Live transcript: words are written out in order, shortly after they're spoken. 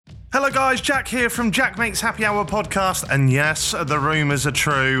Hello guys, Jack here from Jack Makes Happy Hour podcast, and yes, the rumours are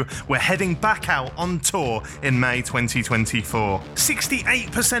true. We're heading back out on tour in May 2024.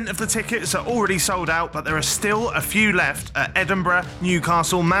 68% of the tickets are already sold out, but there are still a few left at Edinburgh,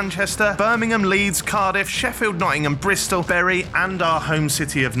 Newcastle, Manchester, Birmingham, Leeds, Cardiff, Sheffield, Nottingham, Bristol, Bury, and our home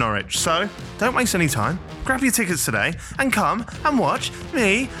city of Norwich. So, don't waste any time. Grab your tickets today and come and watch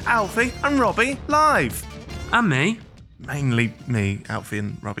me, Alfie, and Robbie live. And me. Mainly me, Alfie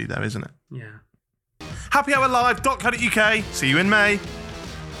and Robbie though, isn't it? Yeah. happyhourlive.co.uk. See you in May.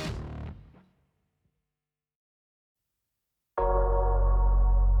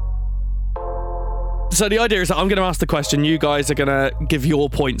 So the idea is that I'm going to ask the question, you guys are going to give your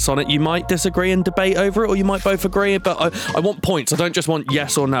points on it. You might disagree and debate over it, or you might both agree, but I want points. I don't just want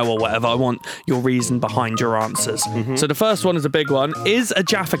yes or no or whatever. I want your reason behind your answers. Mm-hmm. So the first one is a big one. Is a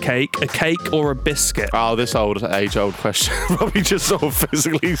Jaffa cake a cake or a biscuit? Oh, this age-old question. Probably just sort of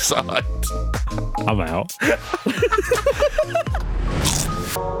physically sighed. I'm out.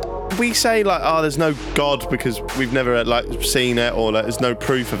 We say, like, oh, there's no God because we've never, like, seen it, or like, there's no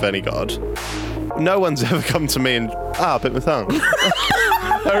proof of any God. No one's ever come to me and, bit my tongue.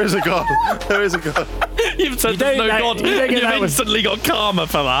 There is a God. There is a God. You've said there's no God. You've instantly got karma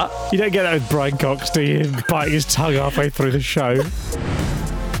for that. You don't get that with Brian Cox, do you? Biting his tongue halfway through the show.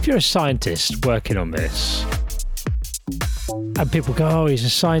 If you're a scientist working on this, and people go, oh, he's a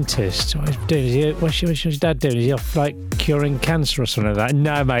scientist. What he's doing? What's your dad doing? Is he off, like, curing cancer or something like that?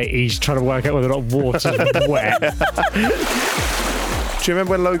 No, mate, he's trying to work out whether or not water's wet. Do you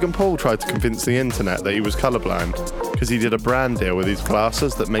remember when Logan Paul tried to convince the internet that he was colourblind? Because he did a brand deal with these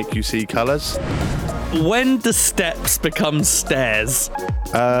glasses that make you see colours. When do steps become stairs?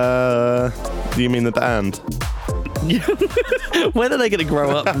 Do you mean the band? When are they going to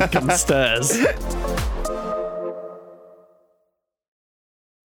grow up and become stairs?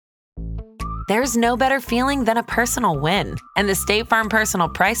 There's no better feeling than a personal win, and the State Farm Personal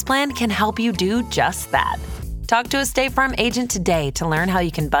Price Plan can help you do just that. Talk to a State Farm agent today to learn how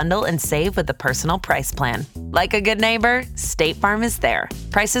you can bundle and save with the Personal Price Plan. Like a good neighbor, State Farm is there.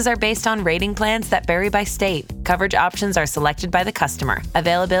 Prices are based on rating plans that vary by state. Coverage options are selected by the customer.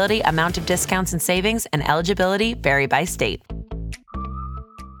 Availability, amount of discounts and savings, and eligibility vary by state.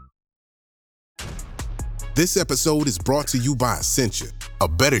 This episode is brought to you by Essentia. A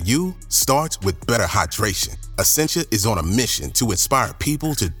better you starts with better hydration. Essentia is on a mission to inspire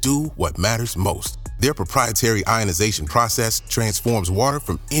people to do what matters most. Their proprietary ionization process transforms water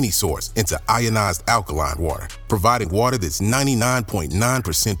from any source into ionized alkaline water, providing water that's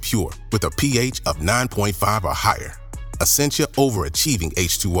 99.9% pure with a pH of 9.5 or higher. Essentia Overachieving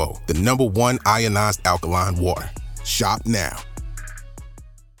H2O, the #1 ionized alkaline water. Shop now.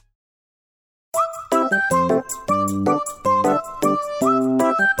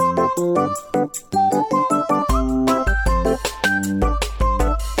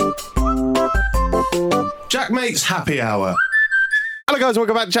 Jack Makes Happy Hour. Hello guys,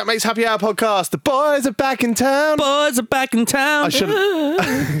 welcome back to Jack Makes Happy Hour podcast. The boys are back in town. Boys are back in town. I should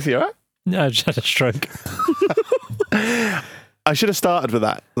have... Is he alright? No, I just had a stroke. I should have started with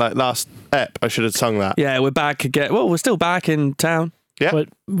that. Like last ep, I should have sung that. Yeah, we're back again. Well, we're still back in town. Yeah.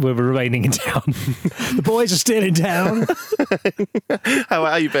 We're remaining in town. The boys are still in town.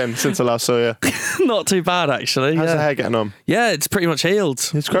 How you been since I last saw you? Not too bad, actually. How's the hair getting on? Yeah, it's pretty much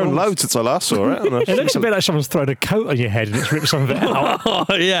healed. It's grown loads since I last saw it. It looks a bit like someone's thrown a coat on your head and it's ripped some of it out.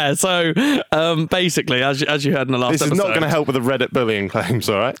 Oh, yeah, so basically, as you heard in the last This episode... is not going to help with the Reddit bullying claims,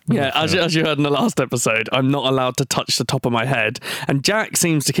 all right? Yeah, as you heard in the last episode, I'm not allowed to touch the top of my head. And Jack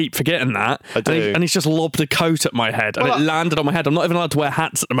seems to keep forgetting that. I do. And he's just lobbed a coat at my head. And it landed on my head. I'm not even allowed to wear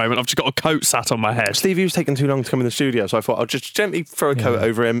hats at the moment. I've just got a coat sat on my head. Stevie was taking too long to come in the studio, so I thought I'll just gently throw a coat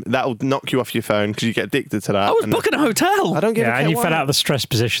over him. That'll knock you off your phone because you get addicted to that. I was booking a hotel. I don't get it. Yeah, and you fell out of the stress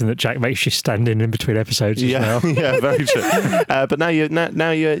position that Jack makes you stand in between episodes as well. Yeah, very true. But now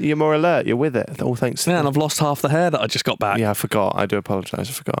you're more alert. You're with it. All thanks. Yeah, and I've lost half the hair that I just got back. Yeah, I forgot. I do apologise.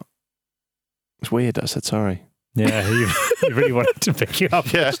 I forgot. It's weird. I said sorry. Yeah, you really wanted to pick you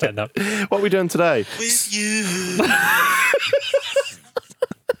up. Yeah. Stand up. What are we doing today? With you.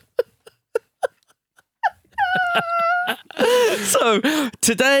 So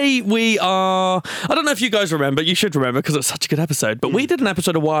today we are, I don't know if you guys remember, you should remember because it's such a good episode, but we did an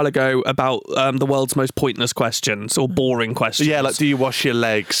episode a while ago about the world's most pointless questions or boring questions. Yeah, like do you wash your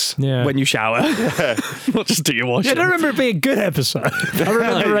legs when you shower? Not just do you wash I them. don't remember it being a good episode. I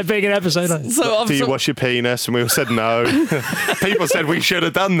remember it being an episode. Do you wash your penis? And we all said no. People said we should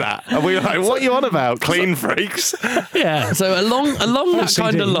have done that. And we were like, what are you on about? Clean freaks? Yeah. So along that OCD.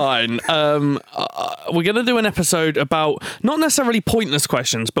 kind of line, we're going to do an episode about not necessarily pointless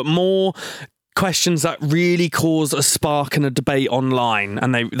questions, but more questions that really cause a spark and a debate online,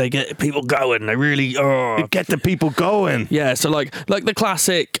 and they get people going. They really Get the people going. yeah. So like the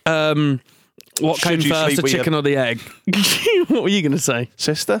classic. What Should came you first, sleep the with chicken or the egg? What were you going to say?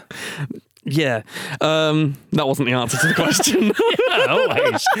 Sister? Yeah, that wasn't the answer to the question.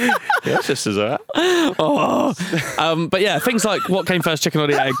 Always. Yeah, sisters are that. But yeah, things like what came first, chicken or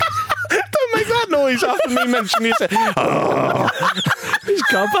the egg? Don't make that noise after me mentioning you. It's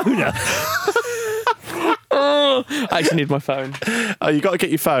carbona. I actually need my phone. Oh, you got to get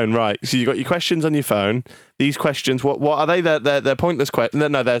your phone right. So you got your questions on your phone. These questions, what are they? They're pointless questions.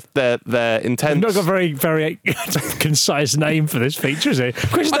 No, they're intense. I've not got a very, very concise name for this feature, is it?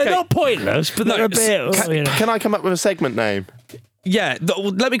 Questions, Okay. they're not pointless, but they're a bit... Can I come up with a segment name? Yeah,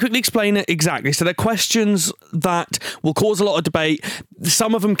 let me quickly explain it exactly. So they're questions that will cause a lot of debate.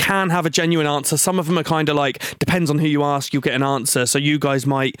 Some of them can have a genuine answer. Some of them are kind of like, depends on who you ask, you'll get an answer. So you guys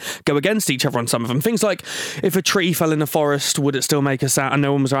might go against each other on some of them. Things like, if a tree fell in a forest, would it still make a sound? And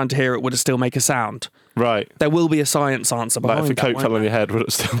no one was around to hear it, would it still make a sound? Right. There will be a science answer Like behind if a that, coat won't fell on there? your head, would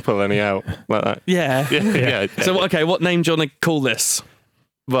it still pull any out? Like that? Yeah. Yeah. So, okay, what name do you want to call this?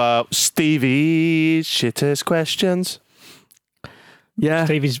 Well, Stevie's shittest questions. Yeah.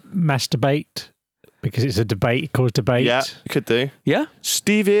 Stevie's masturbate, because it's a debate, caused debate. Yeah, could do. Yeah?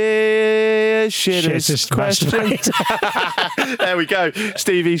 Stevie's shittest Shittest questions. masturbate. There we go.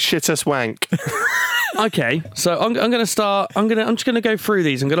 Stevie's shittest wank. Okay, so I'm going to start. I'm just going to go through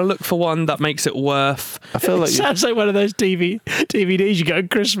these. I'm going to look for one that makes it worth. I feel like you Sounds like one of those DVDs you get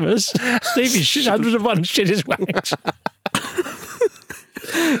at Christmas. Stevie's 101 shit his wanks.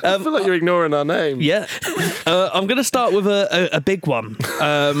 I feel like you're ignoring our name. Yeah, I'm going to start with a big one.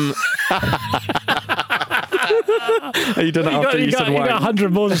 You done it after you said got wank.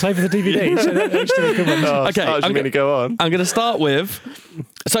 100 more to say for the DVD. So that's still a good one. Oh, Okay, I was I'm going to go on. I'm going to start with.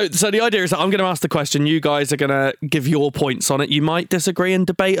 So the idea is that I'm going to ask the question. You guys are going to give your points on it. You might disagree and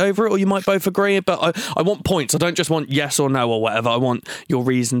debate over it, or you might both agree. But I want points. I don't just want yes or no or whatever. I want your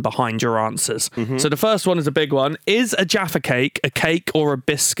reason behind your answers. So the first one is a big one. Is a Jaffa cake a cake or a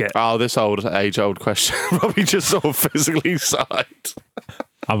biscuit? Oh, this age-old question. Probably just sort of physically side.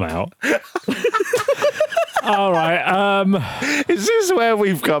 I'm out. All right. Is this where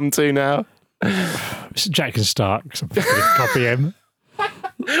we've come to now? Jack can start, because I'm going to copy him.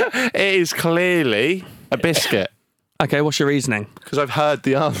 It is clearly a biscuit. Okay, what's your reasoning? Because I've heard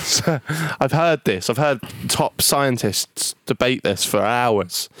the answer. I've heard this. I've heard top scientists debate this for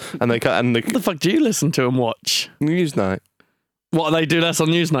hours. And What the fuck do you listen to and watch? Newsnight. What, they do this on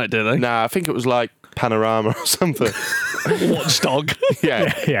Newsnight, do they? Nah, I think it was like Panorama or something. Watchdog.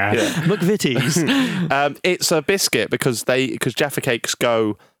 Yeah. Yeah. McVitie's. It's a biscuit because Jaffa cakes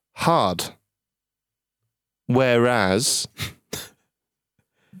go hard. Whereas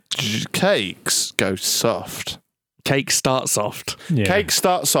cakes go soft. Cake start soft. Yeah. Cakes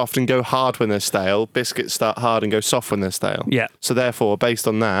start soft and go hard when they're stale. Biscuits start hard and go soft when they're stale. Yeah. So therefore, based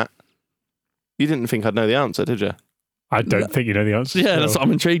on that, you didn't think I'd know the answer, did you? I don't think you know the answer. Yeah, that's what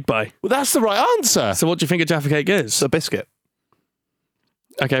I'm intrigued by. Well, that's the right answer. So what do you think a Jaffa cake is? It's a biscuit.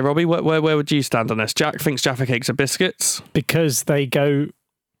 Okay, Robbie, where would you stand on this? Jack thinks Jaffa cakes are biscuits. Because they go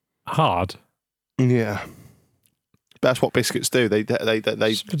hard. Yeah. That's what biscuits do. They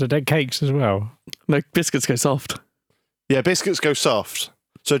But they're cakes as well. No, biscuits go soft. yeah, biscuits go soft.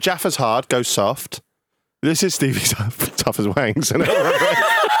 So Jaffa's hard, goes soft. This is Stevie's tough as wangs, isn't it?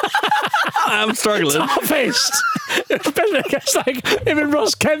 I'm struggling. Toughest. It's like him and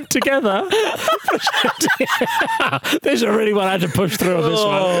Ross Kemp together. There's a really one I had to push through on this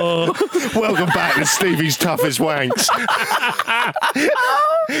one. Welcome back to Stevie's toughest wanks.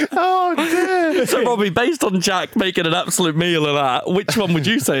 Oh, dear. So, Robbie, based on Jack making an absolute meal of that, which one would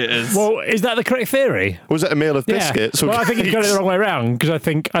you say it is? Well, is that the correct theory? Was it a meal of biscuits? Yeah. Or Well, I think you got it cakes? the wrong way around, because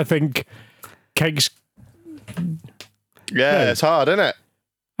I think cakes. Yeah, it's hard, isn't it?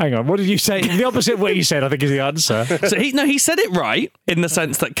 Hang on, what did you say? The opposite of what you said, I think, is the answer. So he said it right in the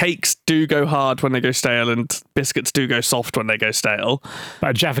sense that cakes do go hard when they go stale and biscuits do go soft when they go stale. But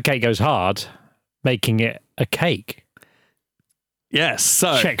a Jaffa cake goes hard, making it a cake. Yes,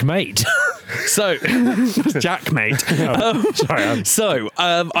 so Checkmate. So Jack, mate. Sorry.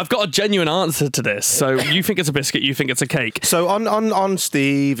 I've got a genuine answer to this. So you think it's a biscuit, you think it's a cake. So on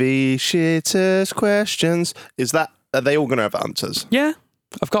Stevie shittest questions, are they all going to have answers? Yeah,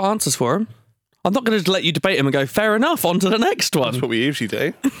 I've got answers for him. I'm not going to let you debate him and go, fair enough, on to the next one. That's what we usually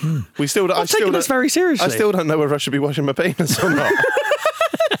do. We still. I'm taking this very seriously. I still don't know whether I should be washing my penis or not.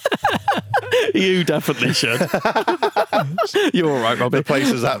 You definitely should. You're all right, Robbie. The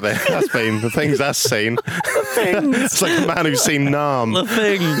places that's been, the things that's seen. It's like a man who's seen Nam. The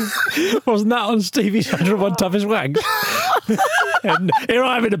thing. Wasn't that on Stevie's 101 Toughest Wanks? And here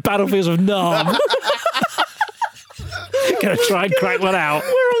I am in the battlefields of Nam. Gonna try and crack one out. We're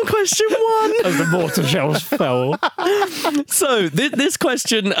on question 1. As the mortar shells fell. So this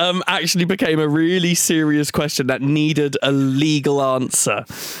question actually became a really serious question that needed a legal answer.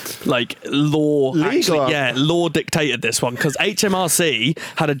 Like law. Legal? Yeah, law dictated this one because HMRC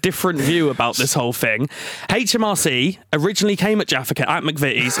had a different view about this whole thing. HMRC originally came at Jaffa Cake at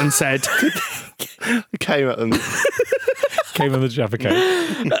McVitie's and said... Came at them. Came on the Jaffa Cake.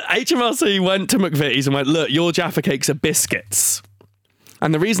 HMRC went to McVitie's and went, look, your Jaffa Cakes are biscuits.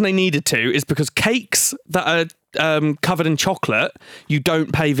 And the reason they needed to is because cakes that are covered in chocolate, you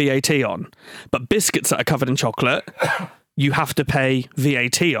don't pay VAT on. But biscuits that are covered in chocolate, you have to pay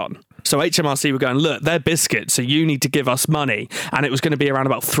VAT on. So HMRC were going, look, they're biscuits, so you need to give us money. And it was going to be around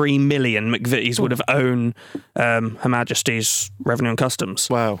about 3 million McVitie's would have owned Her Majesty's Revenue and Customs.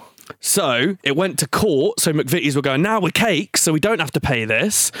 Wow. So it went to court. So McVitie's were going, now we're cakes, so we don't have to pay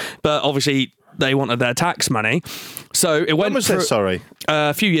this. But obviously they wanted their tax money. So it went. When was this? Sorry,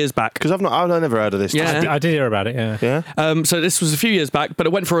 a few years back. because I've never heard of this. Yeah. I did hear about it, yeah. Yeah. So this was a few years back, but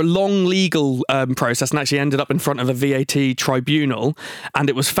it went for a long legal process and actually ended up in front of a VAT tribunal. And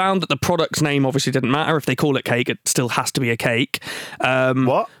it was found that the product's name obviously didn't matter. If they call it cake, it still has to be a cake.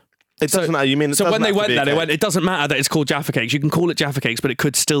 What? It doesn't matter. You mean it So when doesn't they have to went be a there, they cake? went, it doesn't matter that it's called Jaffa Cakes. You can call it Jaffa Cakes, but it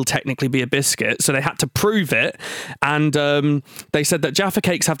could still technically be a biscuit. So they had to prove it. And they said that Jaffa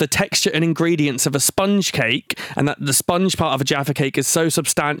Cakes have the texture and ingredients of a sponge cake, and that the sponge part of a Jaffa Cake is so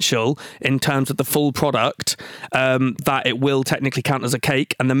substantial in terms of the full product that it will technically count as a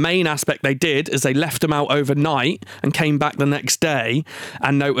cake. And the main aspect they did is they left them out overnight and came back the next day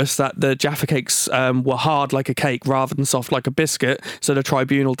and noticed that the Jaffa Cakes were hard like a cake rather than soft like a biscuit. So the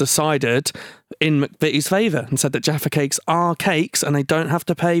tribunal decided in McVitie's favour and said that Jaffa Cakes are cakes and they don't have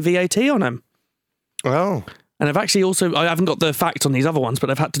to pay VAT on them. Oh. And I've actually also, I haven't got the facts on these other ones, but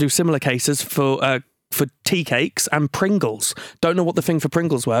I've had to do similar cases for tea cakes and Pringles. Don't know what the thing for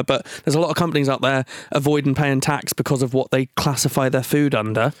Pringles were, but there's a lot of companies out there avoiding paying tax because of what they classify their food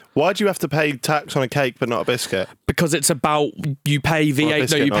under. Why do you have to pay tax on a cake but not a biscuit? Because it's about you pay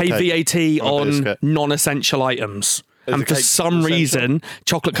VAT. No, you pay VAT on non-essential items. And for some reason,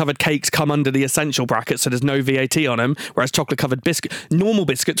 chocolate-covered cakes come under the essential bracket, so there's no VAT on them, whereas chocolate-covered normal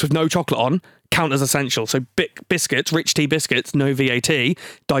biscuits with no chocolate on, count as essential. So biscuits, rich tea biscuits, no VAT.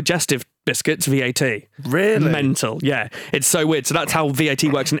 Digestive biscuits, VAT. Really? Mental, yeah. It's so weird. So that's how VAT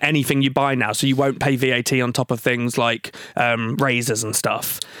works in anything you buy now. So you won't pay VAT on top of things like razors and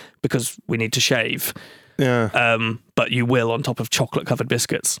stuff, because we need to shave. Yeah. But you will on top of chocolate-covered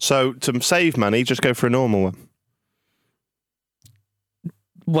biscuits. So to save money, just go for a normal one.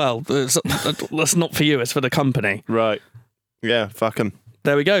 Well, that's not for you, it's for the company. Right. Yeah, fuck 'em.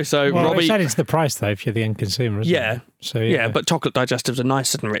 There we go. So, Well, Robbie... it's added to the price, though, if you're the end consumer, isn't Yeah. it? So, Yeah, but chocolate digestives are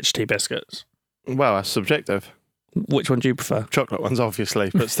nicer than rich tea biscuits. Well, that's subjective. Which one do you prefer? Chocolate ones, obviously,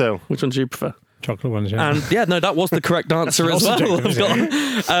 but still. Which one do you prefer? chocolate ones, yeah. And yeah, no, that was the correct answer as well.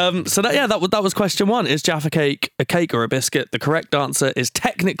 So that was question 1. Is Jaffa Cake a cake or a biscuit? The correct answer is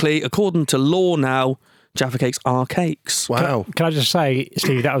technically, according to law now, Jaffa Cakes are cakes. Wow. Can I just say,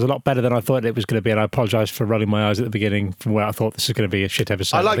 Steve, that was a lot better than I thought it was going to be, and I apologise for rolling my eyes at the beginning from where I thought this is going to be a shit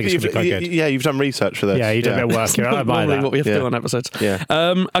episode. I like think it's that gonna be quite good. you've done research for this. Yeah, you did a bit of work here. I admire Normally that. what we have to Yeah. do on episodes.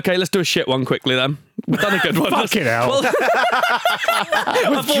 Yeah. Okay, let's do a shit one quickly then. We've done a good one. Fucking hell. Well,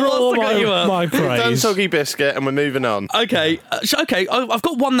 Withdraw my We've done praise. Soggy Biscuit and we're moving on. Okay, I've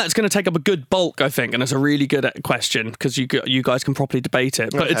got one that's going to take up a good bulk, I think, and it's a really good question because you guys can properly debate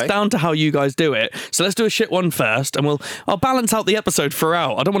it. But it's Okay. down to how you guys do it. So let's do a shit one first, and I'll balance out the episode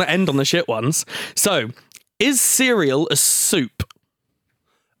throughout. I don't want to end on the shit ones. So, is cereal a soup?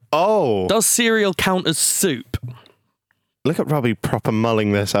 Oh. Does cereal count as soup? Look at Robbie proper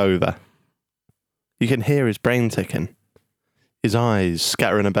mulling this over. You can hear his brain ticking. His eyes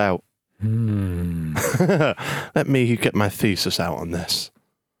scattering about. Let me get my thesis out on this.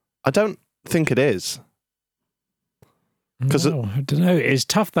 I don't think it is. Because I don't know. It's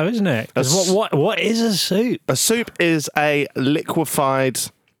tough though, isn't it? 'Cause what is a soup? a soup is a liquefied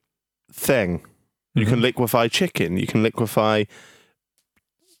thing. You can liquefy chicken. You can liquefy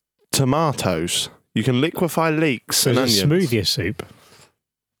tomatoes. You can liquefy leeks So and is onions. a smoothie a soup?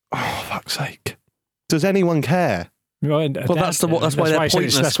 Oh, fuck's sake. Does anyone care? Well, that's why they're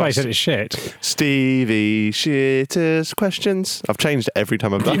pointless. That's why I said it's shit. Stevie Shitters questions. I've changed it every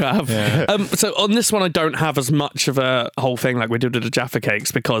time I've done. You have. Yeah. So on this one, I don't have as much of a whole thing like we did with the Jaffa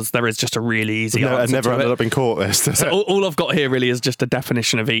Cakes because there is just a really easy answer. I never to ended it. up in court this. So all I've got here really is just a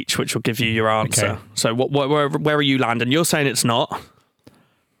definition of each, which will give you your answer. Okay. So where are you landing? You're saying it's not.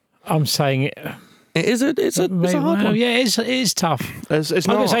 I'm saying it. It's a hard one. Yeah, it is tough. It's I'm not.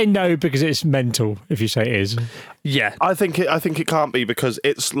 going to say no because it's mental if you say it is. Yeah. I think it can't be because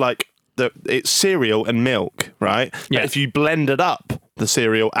it's like it's cereal and milk, right? Yeah. But if you blended up the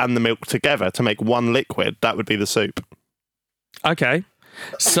cereal and the milk together to make one liquid, that would be the soup. Okay.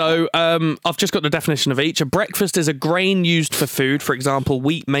 So I've just got the definition of each. A breakfast is a grain used for food, for example,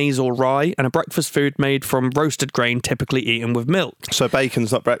 wheat, maize or rye, and a breakfast food made from roasted grain typically eaten with milk. So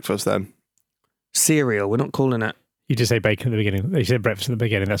bacon's not breakfast then? Cereal, we're not calling it. You just say bacon at the beginning. You said breakfast at the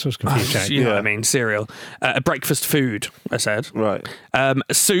beginning. That's what's confused, Jack. You know what I Yeah. mean, cereal. A breakfast food, I said. Right.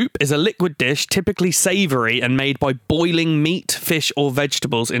 Soup is a liquid dish, typically savoury and made by boiling meat, fish or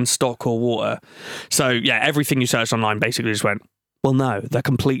vegetables in stock or water. So, yeah, everything you searched online basically just went, well, no, they're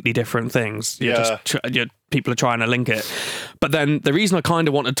completely different things. People are trying to link it. But then the reason I kind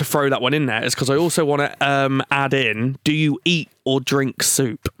of wanted to throw that one in there is because I also want to add in, do you eat or drink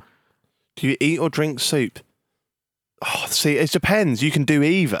soup? Do you eat or drink soup? Oh, see, it depends. You can do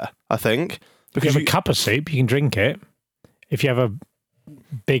either, I think. If you have a cup of soup, you can drink it. If you have a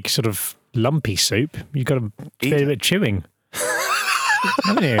big sort of lumpy soup, you've got to do a bit of chewing.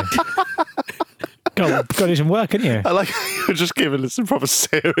 Haven't you? Got to do some work, haven't you? I like how you're just giving us some proper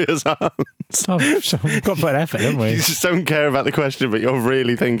serious answers. Oh, so we've got to put an effort, haven't we? You just don't care about the question, but you're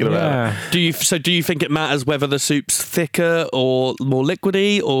really thinking about it. Do you think it matters whether the soup's thicker or more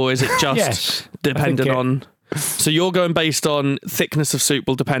liquidy, or is it just Yes, dependent I think on? So you're going based on thickness of soup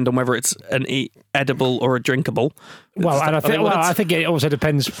will depend on whether it's an edible or a drinkable. Well, and I I think it also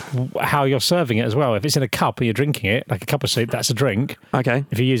depends how you're serving it as well. If it's in a cup and you're drinking it, like a cup of soup, that's a drink. Okay.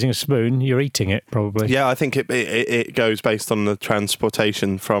 If you're using a spoon, you're eating it probably. Yeah, I think it goes based on the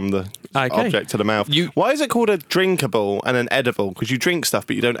transportation from the object to the mouth. Why is it called a drinkable and an edible? Because you drink stuff,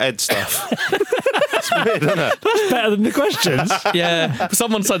 but you don't ed stuff. It's weird, isn't it? That's better than the questions. Yeah,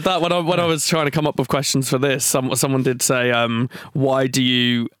 someone said that when I was trying to come up with questions for this. Someone did say, "Why do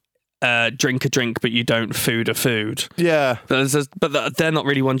you drink a drink but you don't food a food?" Yeah, but they're not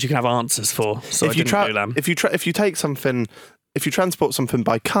really ones you can have answers for. So I didn't do them. If you transport something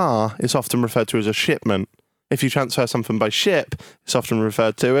by car, it's often referred to as a shipment. If you transfer something by ship, it's often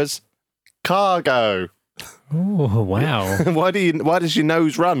referred to as cargo. Oh wow! Why does your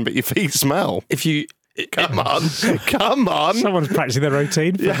nose run but your feet smell? If you Come on. Someone's practicing their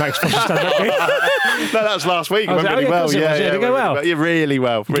routine for Max Posh stand-up gig. No, that was last week. Oh, Went really well. Did it go well? Yeah, really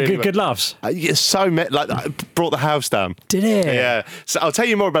well. Really Good laughs. You're so I brought the house down. Did it? Yeah. So I'll tell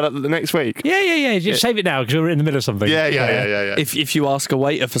you more about it the next week. Yeah. Just save it now because we're in the middle of something. Yeah. If you ask a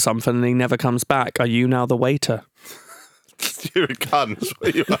waiter for something and he never comes back, are you now the waiter? You're a cunt.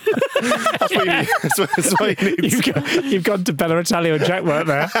 That's what you need. You've gone to Bella Italia and Jack weren't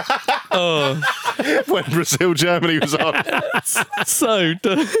there. When Brazil-Germany was on. So,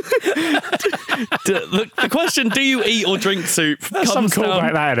 the question, do you eat or drink soup? That's some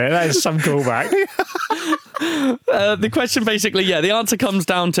callback, that, isn't it? That is some callback. The question basically, the answer comes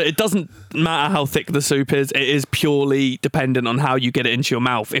down to it doesn't matter how thick the soup is. It is purely dependent on how you get it into your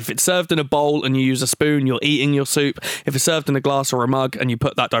mouth. If it's served in a bowl and you use a spoon, you're eating your soup. If it's served in a glass or a mug and you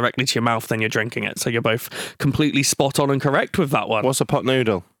put that directly to your mouth, then you're drinking it. So you're both completely spot on and correct with that one. What's a pot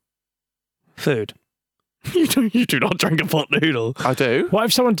noodle? Food. You do not drink a pot noodle. I do. What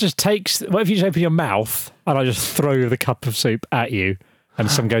if someone just what if you just open your mouth and I just throw the cup of soup at you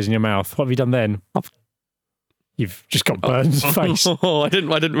and some goes in your mouth? What have you done then? You've just got Burns' face. Oh, I didn't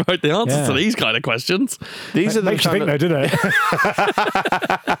write the answers to these kind of questions. These are the makes you think though, doesn't it?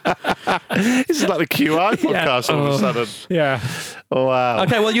 This is like the QI podcast all of a sudden. Yeah. Oh, wow.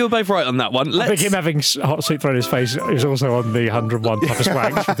 Okay, well, you were both right on that one. I think him having hot soup thrown in his face is also on the 101 toughest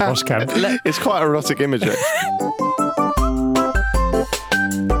wanks with the Ross camp. It's quite erotic imagery.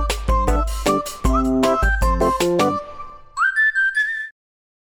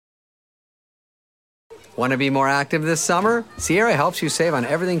 Want to be more active this summer? Sierra helps you save on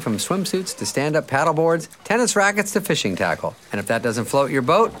everything from swimsuits to stand-up paddleboards, tennis rackets to fishing tackle. And if that doesn't float your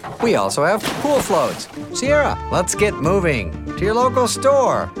boat, we also have pool floats. Sierra, let's get moving. To your local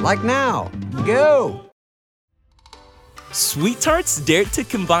store, like now. Go! Sweet Tarts dared to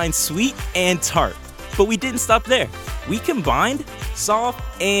combine sweet and tart. But we didn't stop there. We combined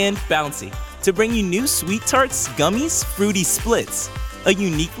soft and bouncy to bring you new Sweet Tarts Gummies Fruity Splits. A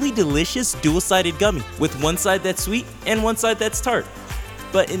uniquely delicious dual-sided gummy with one side that's sweet and one side that's tart,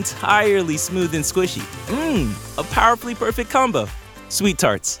 but entirely smooth and squishy. A powerfully perfect combo. Sweet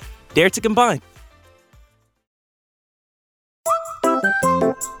Tarts. Dare to combine.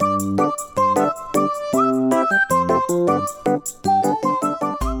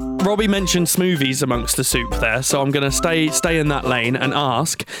 Robbie mentioned smoothies amongst the soup there, so I'm going to stay in that lane and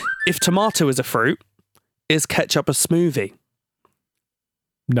ask, if tomato is a fruit, is ketchup a smoothie?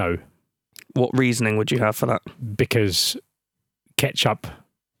 No, What reasoning would you have for that? because ketchup,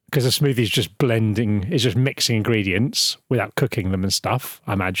 because a smoothie is just is just mixing ingredients without cooking them and stuff,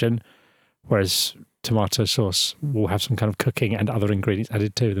 I imagine. Whereas tomato sauce will have some kind of cooking and other ingredients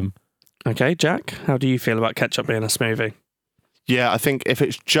added to them. Okay, Jack, how do you feel about ketchup being a smoothie? Yeah, I think if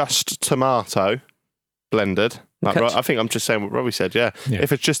it's just tomato blended, like, Ketchup. I think I'm just saying what Robbie said, yeah. Yeah.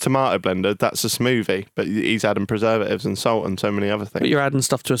 If it's just tomato blended, that's a smoothie, but he's adding preservatives and salt and so many other But things. you're adding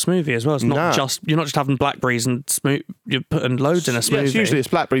stuff to a smoothie as well. It's not No. you're not just having blackberries and you're putting loads in a smoothie. Yeah, usually it's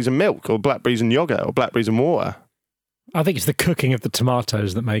blackberries and milk, or blackberries and yogurt, or blackberries and water. I think it's the cooking of the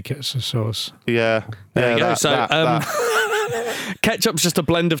tomatoes that make it a sauce. Yeah. There yeah, you go. that- So, that- ketchup's just a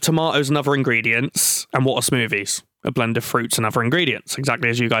blend of tomatoes and other ingredients. And what are smoothies? A blend of fruits and other ingredients, exactly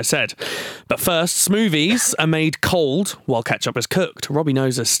as you guys said. But first, smoothies are made cold while ketchup is cooked. Robbie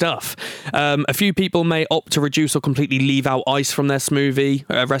knows his stuff. A few people may opt to reduce or completely leave out ice from their smoothie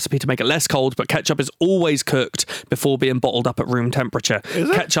recipe to make it less cold, but ketchup is always cooked before being bottled up at room temperature.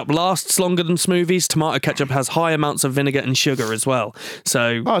 Ketchup lasts longer than smoothies. Tomato ketchup has high amounts of vinegar and sugar as well.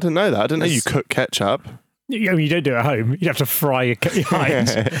 So Oh, I didn't know that. I didn't know you cook ketchup. You don't do it at home. You have to fry your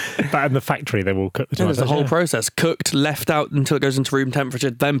hinds. But in the factory, they will cook the there's tomatoes. the whole yeah. process. Cooked, left out until it goes into room temperature,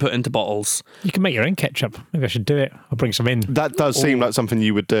 then put into bottles. You can make your own ketchup. Maybe I should do it. I'll bring some in. That does seem like something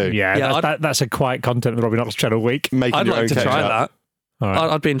you would do. Yeah, that's a quiet content of the Robin Knox channel week. Making I'd your like own to ketchup. try that. All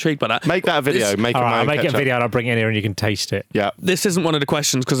right. I'd be intrigued by that. Make that a video. Make All my right, I'll own make it a ketchup. video and I'll bring it in here and you can taste it. Yeah. This isn't one of the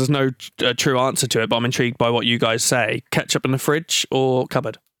questions because there's no true answer to it, but I'm intrigued by what you guys say. Ketchup in the fridge or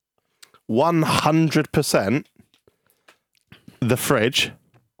cupboard? 100% the fridge.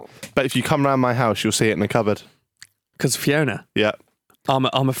 But if you come round my house, you'll see it in the cupboard. Because Fiona, Yeah. I'm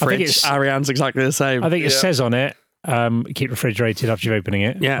a fridge. it's- Ariane's exactly the same. I think it says on it, keep refrigerated after you're opening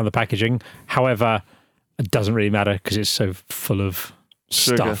it Yeah. on the packaging. However, it doesn't really matter because it's so full of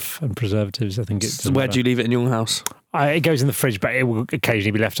Sugar. stuff and preservatives. I think it's. Where do you leave it in your house? It goes in the fridge, but it will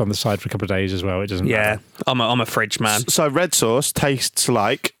occasionally be left on the side for a couple of days as well. It doesn't Yeah, matter. I'm a fridge man. So red sauce tastes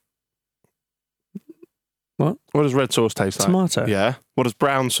like... What? What does red sauce taste like? Tomato. Yeah. What does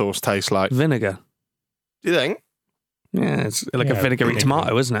brown sauce taste like? Vinegar. Do you think? Yeah, it's like a Yeah, vinegary vinegar.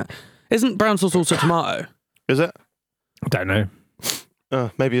 tomato, isn't it? Isn't brown sauce also tomato? Is it? I don't know.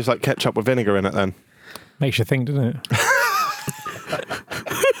 Maybe it's like ketchup with vinegar in it then. Makes you think, doesn't it?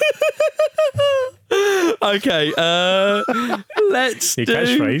 Okay, let's Your do.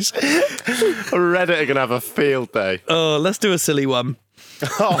 catchphrase. Reddit are going to have a field day. Oh, let's do a silly one.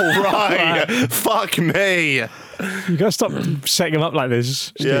 Oh, right. Fuck me. You got to stop setting them up like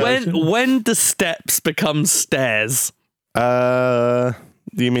this. Yeah. When do steps become stairs? Do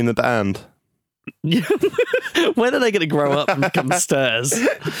you mean the band? When are they going to grow up and become stairs?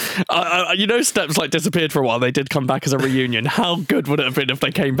 You know, steps like disappeared for a while. They did come back as a reunion. How good would it have been if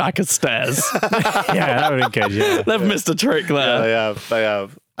they came back as stairs? Yeah, that would be good. Yeah. They've missed a trick there. They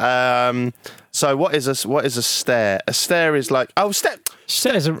have. So what is a stair? A stair is like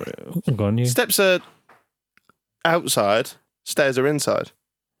Stairs are. Oh, go on, you. steps are outside. Stairs are inside.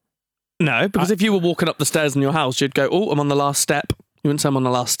 No, because if you were walking up the stairs in your house, you'd go, "Oh, I'm on the last step." You wouldn't say I'm on the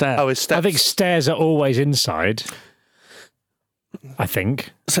last step. Oh, it's steps. I think stairs are always inside. I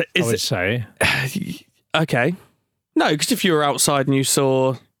think. So I is would it say. okay? No, because if you were outside and you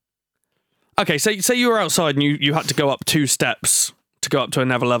saw, okay, say you were outside and you had to go up 2 steps to go up to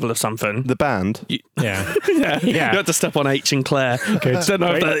another level of something. the band. Yeah. Yeah, Yeah. you had to step on H and Claire. Good. Don't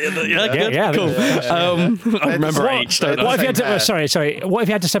know if Great. that, Yeah, good, yeah, cool. I remember What? H. Don't What I? if you had to? Same Sorry. What if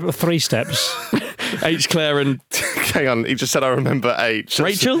you had to step up 3 steps? H, Claire, and Hang on, he just said I remember H.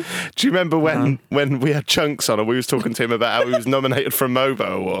 Rachel. Do you remember when we had Chunks on and we was talking to him about how he was nominated for a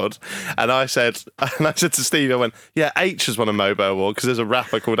Mobo Award? And I said to Stevie, I went, yeah, H has won a Mobo Award because there's a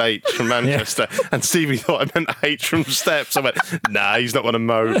rapper called H from Manchester. And Stevie thought I meant H from Steps. I went, nah, he's not won a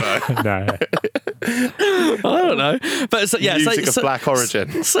Mobo. No. I don't know, but so, yeah, Music of black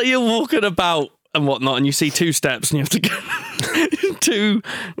origin. So you're walking about and whatnot, and you see 2 steps, and you have to go 2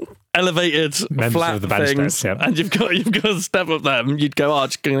 elevated Members flat of the band things, steps, yeah. and you've got to step up them. You'd go, I'm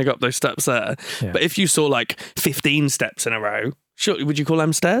just going to go up those steps there. Yeah. But if you saw like 15 steps in a row, sure, would you call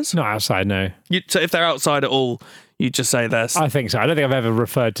them stairs? Not outside, no. So if they're outside at all, You just say this. I think so. I don't think I've ever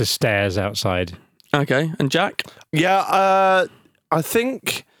referred to stairs outside. Okay, and Jack? Yeah, I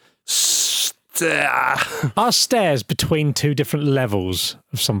think... Are stairs between two different levels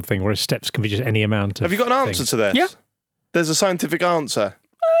of something, whereas steps can be just any amount of Have you got an answer thing? to this? Yeah. There's a scientific answer.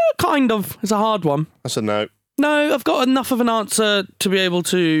 Kind of. It's a hard one. That's a no. No, I've got enough of an answer to be able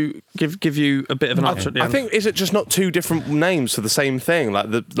to give you a bit of an answer at the I end. think, is it just not two different names for the same thing? Like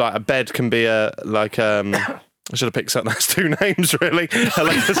a bed can be I should have picked something that's two names, really.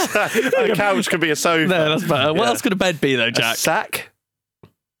 Like a couch could be a sofa. No, that's better. What else could a bed be, though, Jack? A sack?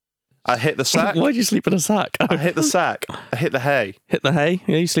 I hit the sack. Why do you sleep in a sack? I hit the sack. I hit the hay. Hit the hay?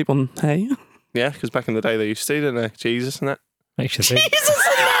 Yeah, you sleep on hay. Yeah, because back in the day they used to, didn't they? Jesus and that. Makes you think.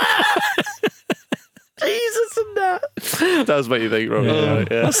 Jesus and that. Does make you think, Robbie. Yeah.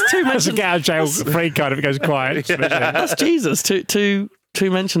 That's two That's a mentions. get out of jail free card if it goes quiet. That's Jesus. Two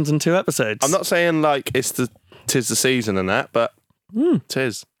mentions in 2 episodes. I'm not saying like tis the season and that, but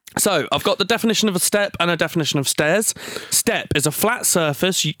tis. So, I've got the definition of a step and a definition of stairs. Step is a flat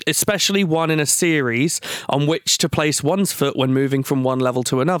surface, especially one in a series, on which to place one's foot when moving from one level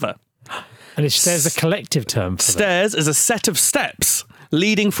to another. And is stairs a collective term for that? Stairs is a set of steps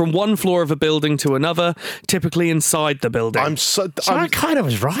leading from one floor of a building to another, typically inside the building. So I kind of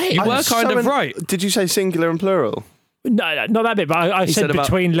was right. You were kind of right. Did you say singular and plural? No, not that bit, but I said said about-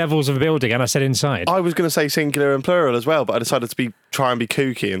 between levels of a building and I said inside. I was going to say singular and plural as well, but I decided to try and be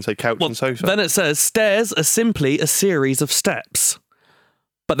kooky and say couch and sofa. Then it says stairs are simply a series of steps.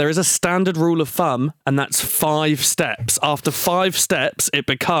 But there is a standard rule of thumb, and that's 5 steps. After 5 steps, it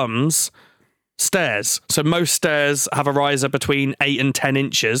becomes stairs. So most stairs have a riser between 8 and 10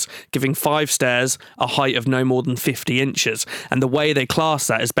 inches, giving 5 stairs a height of no more than 50 inches. And the way they class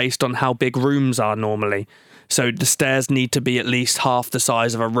that is based on how big rooms are normally. So the stairs need to be at least half the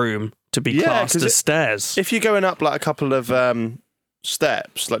size of a room to be classed 'cause as stairs. If you're going up like a couple of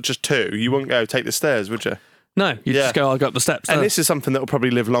steps, like just 2, you wouldn't go take the stairs, would you? No, you just go, I'll go up the steps. And this is something that will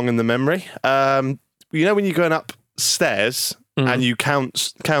probably live long in the memory. You know when you're going up stairs and you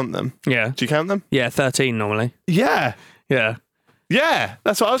count them? Yeah. Do you count them? Yeah, 13 normally. Yeah. Yeah. Yeah,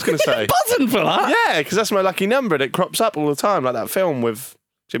 that's what I was going to say. Buzzing for that. Yeah, because that's my lucky number and it crops up all the time, like that film with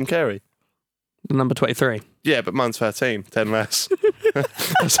Jim Carrey. The number 23. Yeah, but mine's 13, 10 less.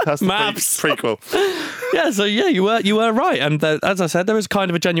 that's the Maths. prequel. Yeah, so yeah, you were right, and as I said, there was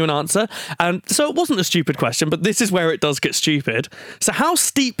kind of a genuine answer, and so it wasn't a stupid question, but this is where it does get stupid. So how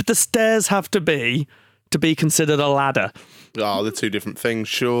steep the stairs have to be considered a ladder? Oh, they're 2 different things,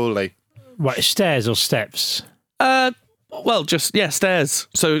 surely. What, stairs or steps? Well, just stairs.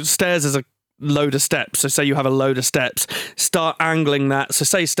 So stairs is a load of steps. So say you have a load of steps, start angling that. So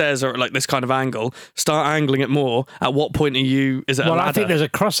say stairs are at like this kind of angle, start angling it more. At what point is it a ladder? I think there's a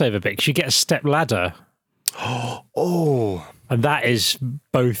crossover bit because you get a step ladder. Oh. And that is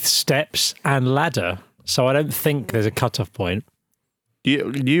both steps and ladder. So I don't think there's a cut-off point.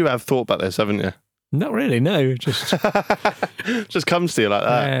 You have thought about this, haven't you? Not really, no. Just Just comes to you like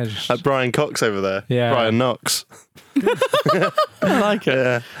that. Yeah, just- Like Brian Cox over there. Yeah. Brian Knox. I like it.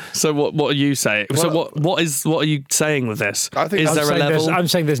 Yeah. So what are you saying? So what are you saying with this? I think is I'm there a saying level? I'm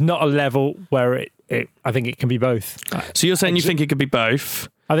saying there's not a level where I think it can be both. So you're saying you think it could be both?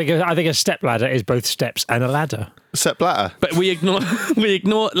 I think a step ladder is both steps and a ladder. Sepp Blatter. But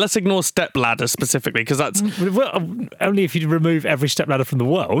let's ignore step ladder specifically because that's Well, only if you remove every step ladder from the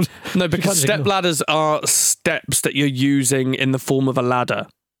world. no, You because can't step ignore- ladders are steps that you're using in the form of a ladder.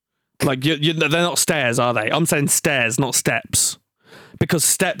 Like they're not stairs, are they? I'm saying stairs, not steps, because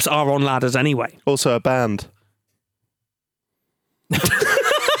steps are on ladders anyway. Also a band.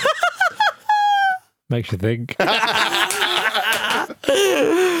 Makes you think.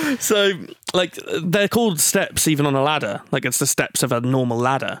 So, like, they're called steps even on a ladder. Like, it's the steps of a normal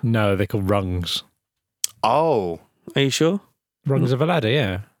ladder. No, they're called rungs. Oh. Are you sure? Rungs of a ladder,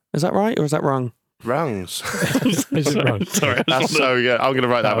 yeah. Is that right or is that wrong? Rungs. Is it wrong? Sorry. That's so good. I'm going to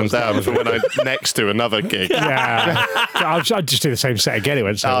write that one was- down for when I'm next to another gig. Yeah. I'd just do the same set again. It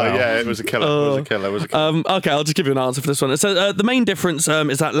went so Oh, well. yeah, it was a killer. It was a killer. It was a killer. Okay, I'll just give you an answer for this one. So the main difference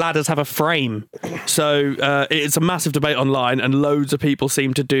is that ladders have a frame. So it's a massive debate online, and loads of people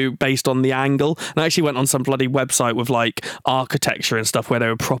seem to do based on the angle. And I actually went on some bloody website with like architecture and stuff where they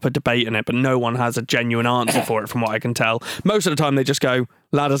were proper debating it, but no one has a genuine answer for it from what I can tell. Most of the time they just go,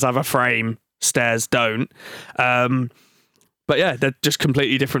 ladders have a frame, stairs don't. But yeah, they're just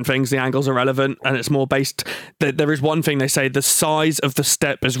completely different things. The angles are relevant, and it's more based. There is one thing they say: the size of the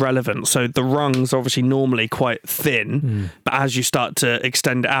step is relevant. So the rungs are obviously normally quite thin, but as you start to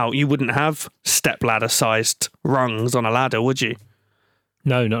extend it out, you wouldn't have step ladder sized rungs on a ladder, would you?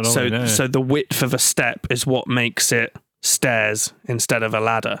 No, not So, normally, no. so the width of a step is what makes it stairs instead of a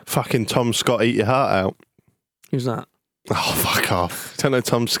ladder. Fucking Tom Scott, eat your heart out. Who's that? Oh, fuck off. Don't know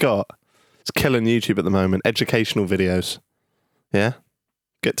Tom Scott? It's killing YouTube at the moment. Educational videos. Yeah?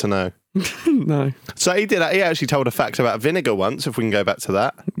 Get to know. No. So he actually told a fact about vinegar once, if we can go back to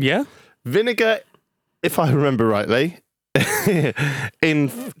that. Yeah? Vinegar, if I remember rightly,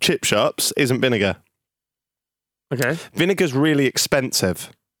 in chip shops isn't vinegar. Okay. Vinegar's really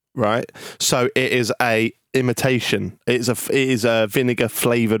expensive, right? So it is a imitation. It is a vinegar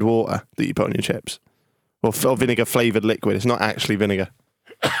flavoured water that you put on your chips. Or vinegar flavoured liquid. It's not actually vinegar.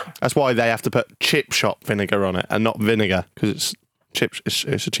 That's why they have to put chip shop vinegar on it and not vinegar, because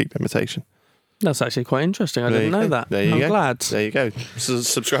it's a cheap imitation. That's actually quite interesting. I didn't know that. There you I'm go. glad. There you go. So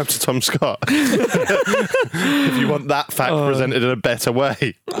subscribe to Tom Scott if you want that fact presented in a better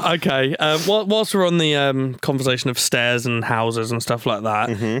way. Okay. Whilst we're on the conversation of stairs and houses and stuff like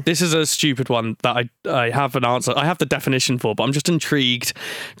that, this is a stupid one that I have an answer. I have the definition for, but I'm just intrigued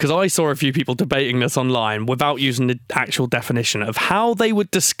because I saw a few people debating this online without using the actual definition of how they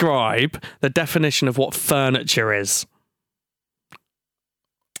would describe the definition of what furniture is.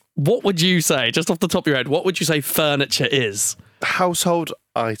 What would you say, just off the top of your head, what would you say furniture is? Household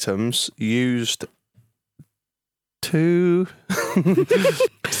items used to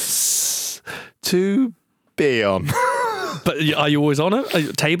be on. But are you always on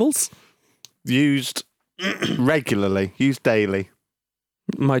it? Tables? Used regularly. Used daily.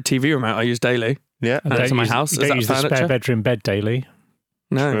 My TV remote I use daily. Yeah. And it's in my house. You Is don't that use the furniture? spare bedroom bed daily.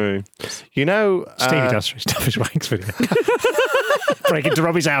 No. True. You know... Stevie does stuff his wanks video. Break into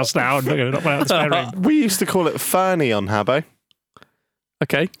Robbie's house now and knock one out the spare room. we used to call it Fernie on Habbo.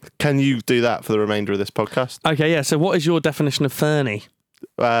 Okay. Can you do that for the remainder of this podcast? Okay, yeah. So what is your definition of fernie?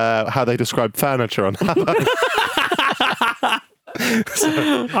 How they describe furniture on Habbo.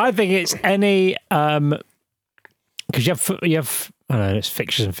 I think it's any because you have I don't know, it's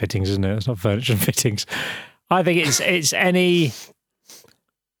fixtures and fittings, isn't it? It's not furniture and fittings. I think it's any.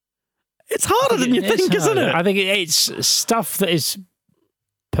 It's harder than you think, isn't it? I think it's stuff that is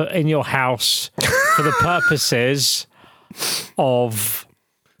put in your house for the purposes for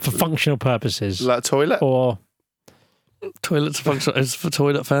functional purposes, Like a toilet? or Toilets function is for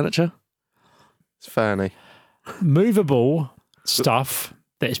toilet furniture. It's Fernie. movable stuff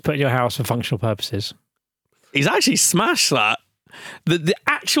that is put in your house for functional purposes. He's actually smashed that. The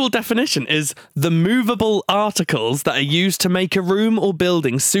actual definition is the movable articles that are used to make a room or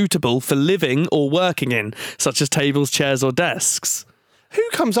building suitable for living or working in, such as tables, chairs, or desks. Who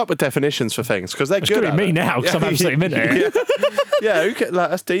comes up with definitions for things? Because they're It's good going to at be me it. now because I'm absolutely minute. Yeah,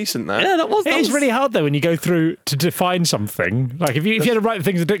 that's decent, though. Yeah, that was. It's really hard though when you go through to define something. Like if you had to write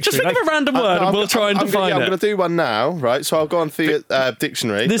things in the Just dictionary, think of a random word and we'll try and define I'm it. going to do one now, right? So I'll go on the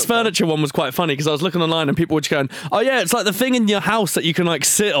dictionary. This furniture one was quite funny because I was looking online and people were just going, oh yeah, it's like the thing in your house that you can like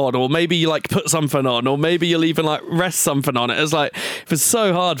sit on, or maybe you like put something on, or maybe you'll even like rest something on it. It's like, it was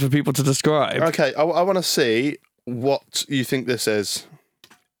so hard for people to describe. Okay, I want to see what you think this is.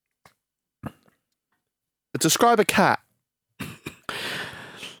 Describe a cat.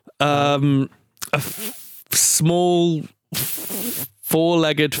 Small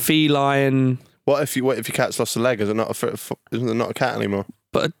four-legged feline, What if your cat's lost a leg? Is it not isn't it not a cat anymore?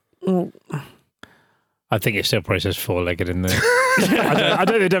 but I think it still probably says four-legged in there. I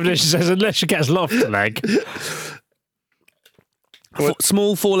don't know the definition says unless your cat's lost a leg.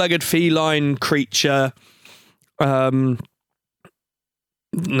 small four-legged feline creature, and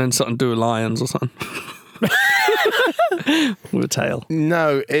then something to do with lions or something. With a tail.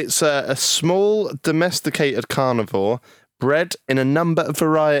 No, it's a small domesticated carnivore bred in a number of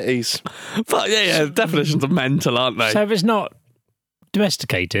varieties. But yeah, definitions are mental, aren't they? So if it's not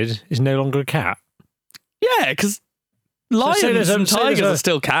domesticated, it's no longer a cat. Yeah, because lions say there's and say tigers there's a- are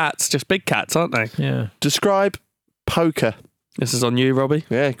still cats, just big cats, aren't they? Yeah. Describe poker. This is on you, Robbie.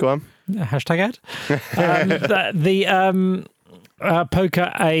 Yeah, go on. Hashtag ad. The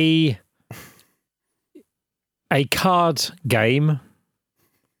poker, a card game.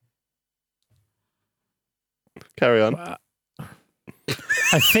 Carry on.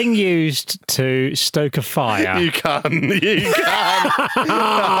 A thing used to stoke a fire. You can. You can.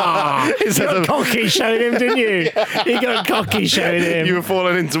 You got cocky showing him, didn't you? You got cocky showing him. You were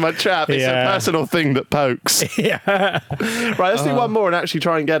falling into my trap. It's a personal thing that pokes. Yeah. Right, let's do one more and actually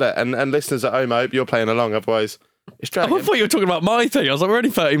try and get it. And listeners at home, I hope you're playing along. Otherwise, it's I dragging. thought you were talking about my thing. I was like, we're only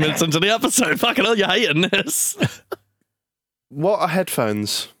 30 minutes into the episode. Fucking hell, you're hating this. What are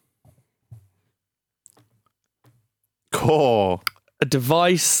headphones? Core. A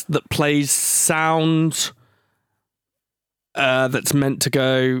device that plays sound that's meant to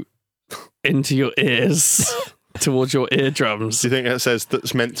go into your ears towards your eardrums. Do you think it says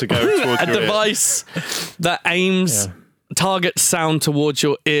that's meant to go towards A your ear? device that aims, targets sound towards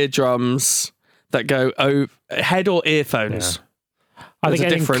your eardrums that go head or earphones. Yeah. I think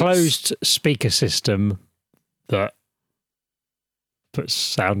There's a an difference. enclosed speaker system that puts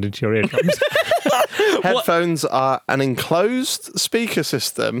sound into your eardrums. Headphones are an enclosed speaker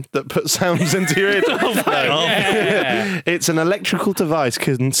system that puts sounds into your eardrums. It's an electrical device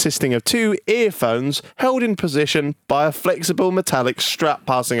consisting of two earphones held in position by a flexible metallic strap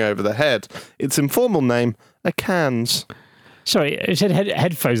passing over the head. Its informal name, a cans. Sorry, it said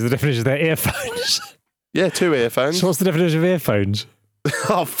headphones, the definition of their earphones. Yeah, two earphones. So what's the definition of earphones?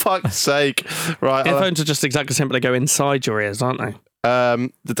 Oh, fuck's sake. Right. Earphones are just exactly simple. They go inside your ears, aren't they?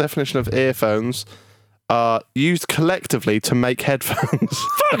 The definition of earphones are used collectively to make headphones.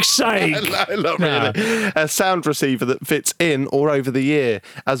 Fuck's sake! No, not really. A sound receiver that fits in or over the ear,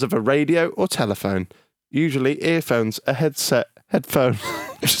 as of a radio or telephone. Usually earphones, a headphone.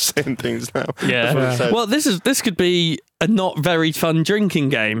 Just saying things now. Yeah. That's what it says. Well, this could be a not very fun drinking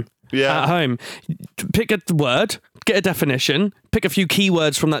game at home. Pick a word, get a definition, pick a few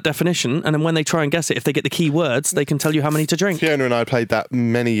keywords from that definition, and then when they try and guess it, if they get the keywords, they can tell you how many to drink. Fiona and I played that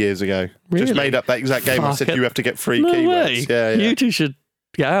many years ago. Really? Just made up that exact game. I Fuck said it. you have to get three No keywords. way. Yeah. You two should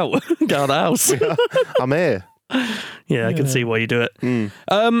get out. Get out of the house. I'm here. Yeah, I can see why you do it.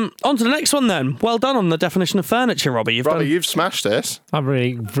 On to the next one then. Well done on the definition of furniture, Robbie. Robbie, you've smashed this. I'm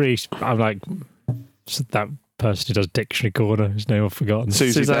like that person who does Dictionary Corner, whose name I've forgotten.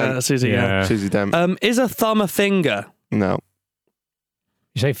 Susie Dent. Susie, yeah. Susie Dent. Is a thumb a finger? No.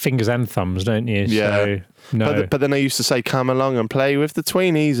 You say fingers and thumbs, don't you? Yeah. So, no. But then they used to say, come along and play with the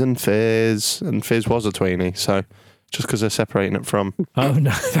tweenies and Fizz. And Fizz was a tweenie, so just because they're separating it from. Oh,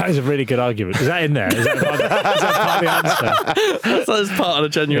 no. That is a really good argument. Is that in there? Is that part of the answer? That's part of the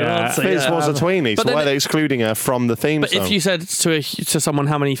genuine answer. Fizz yeah. was a tweenie, But so why then- are they excluding her from the theme But song? if you said to someone,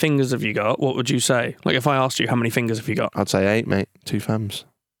 how many fingers have you got? What would you say? Like if I asked you, how many fingers have you got? I'd say 8, mate. 2 thumbs.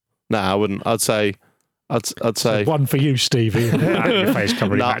 No, I wouldn't. I'd say... One for you, Stevie. Your face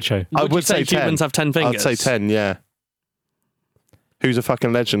covering No. macho. I Would would you say say 10. humans have 10 fingers? I'd say 10, yeah. Who's a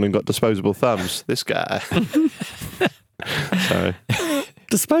fucking legend and got disposable thumbs? This guy. So.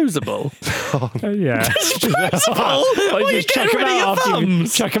 Disposable? Yeah. What are you getting rid of your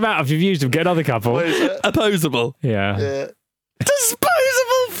thumbs? Chuck them out after you've used them. Get another couple. What is it? Opposable. Yeah.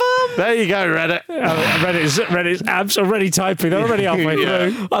 Disposable thumb! There you go, Reddit. Reddit's abs already typing. They're already halfway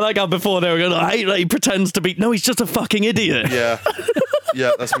through. I like how before they were going, I hate that he pretends to be... No, he's just a fucking idiot. Yeah.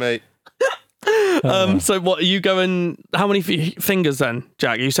 Yeah, that's me. So what, are you going... How many fingers then,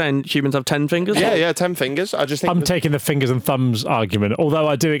 Jack? Are you saying humans have 10 fingers? Yeah, 10 fingers. I just think... I'm taking the fingers and thumbs argument, although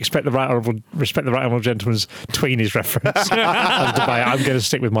I do respect the right honourable gentleman's tweenies reference. As a debate, I'm going to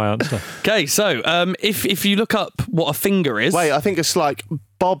stick with my answer. Okay, so if you look up what a finger is... Wait, I think it's like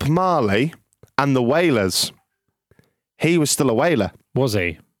Bob Marley and the Wailers. He was still a whaler. Was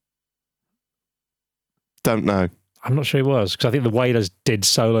he? Don't know. I'm not sure he was, because I think the Wailers did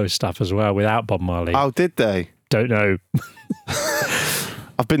solo stuff as well without Bob Marley. Oh, did they? Don't know.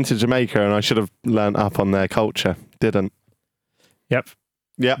 I've been to Jamaica and I should have learnt up on their culture. Didn't. Yep.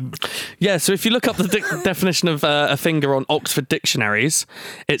 Yep. Yeah, so if you look up the definition of a finger on Oxford dictionaries,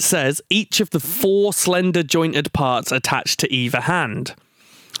 it says each of the 4 slender jointed parts attached to either hand.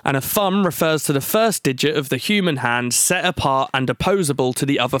 And a thumb refers to the first digit of the human hand set apart and opposable to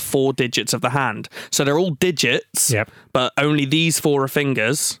the other 4 digits of the hand. So they're all digits, Yep. but only these 4 are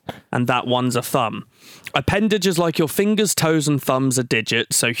fingers, and that one's a thumb. Appendages like your fingers, toes, and thumbs are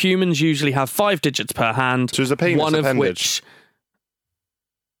digits, so humans usually have 5 digits per hand. So is a penis one of appendage?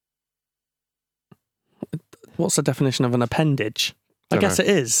 which... What's the definition of an appendage? I Dunno. guess it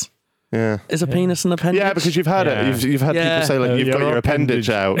is. Yeah. Is a penis an appendage? Yeah, because you've heard Yeah. it. You've had Yeah. people say, like, you've got your appendage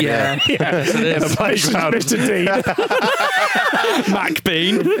out. Yeah. Yes, it is. In a playground. Mr. Dean. Mac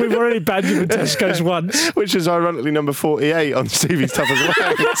Bean. We've already banned you from Tesco's once. Which is ironically number 48 on Stevie's Top as well.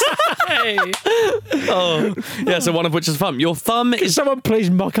 Hey. Oh, yeah. So one of which is thumb. Your thumb Can is. someone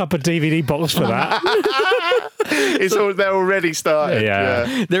please mock up a DVD box for that? They're already started.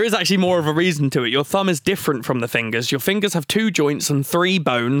 Yeah. There is actually more of a reason to it. Your thumb is different from the fingers. Your fingers have 2 joints and 3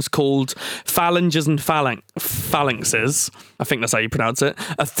 bones called phalanges and phalanxes. I think that's how you pronounce it.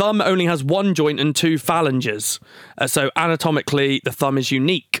 A thumb only has 1 joint and 2 phalanges. So anatomically, the thumb is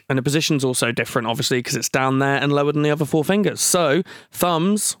unique, and the position's also different, obviously, because it's down there and lower than the other 4 fingers. So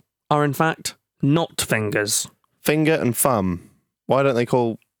thumbs are in fact not fingers. Finger and thumb. Why don't they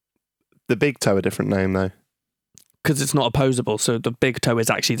call the big toe a different name, though? because it's not opposable, so the big toe is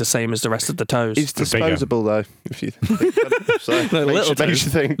actually the same as the rest of the toes. It's disposable though, if you think. So, No, little makes toes.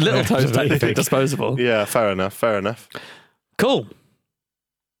 you think. Little toes Doesn't technically think. disposable. Yeah, fair enough. Cool.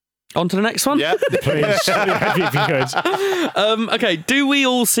 On to the next one. Yeah. Please, if you could. Okay, do we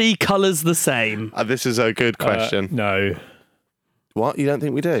all see colours the same? This is a good question. No. What? You don't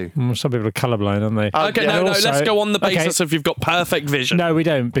think we do? Some people are colourblind, aren't they? Okay, yeah. no, Also- let's go on the okay. basis of you've got perfect vision. No, we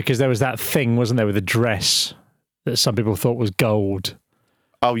don't, because there was that thing, wasn't there, with a dress that some people thought was gold.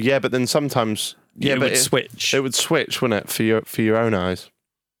 Oh yeah, but then sometimes it but would switch. It would switch, wouldn't it, for your own eyes?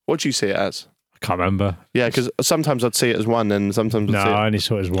 What do you see it as? I can't remember. Yeah, because sometimes I'd see it as one, and sometimes I'd No, see it. I only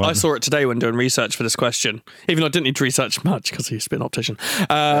saw it as one. I saw it today when doing research for this question, even though I didn't need to research much because I used to be an optician.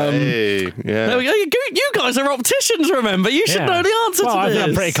 Hey, yeah. There we go. You guys are opticians, remember? You should Yeah. know the answer well, to I this. think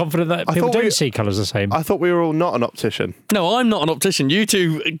I'm pretty confident that people thought we- don't see colours the same. I thought we were all not an optician. No, I'm not an optician. You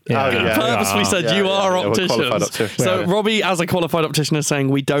two Yeah. Oh, yeah. purposely Yeah. said Yeah, you yeah, are yeah, we're opticians. qualified opticians. So Yeah. Robbie, as a qualified optician, is saying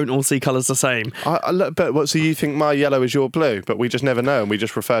we don't all see colours the same. I look, but what? So you think my yellow is your blue, but we just never know, and we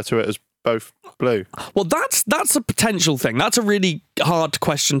just refer to it as both blue. Well, that's a potential thing. That's a really hard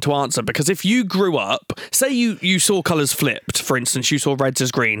question to answer because if you grew up, say you saw colours flipped, for instance, you saw reds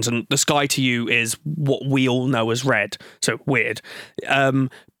as greens, and the sky to you is what we all know as red. So weird.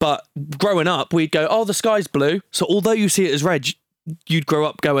 But growing up, we'd go, oh, the sky's blue. So although you see it as red, you'd grow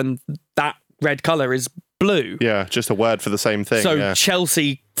up going, that red colour is blue. Yeah, just a word for the same thing. So yeah.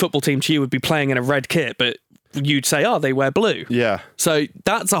 Chelsea football team to you would be playing in a red kit, but you'd say, oh, they wear blue. Yeah. So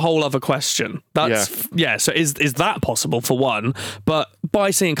that's a whole other question. That's yeah. So is that possible for one? But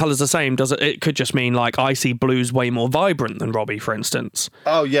by seeing colours the same, it could just mean like I see blues way more vibrant than Robbie, for instance.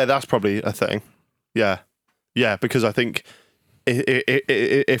 Oh yeah, that's probably a thing. Yeah, yeah, because I think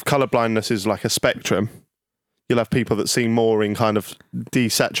if colourblindness is like a spectrum, you'll have people that see more in kind of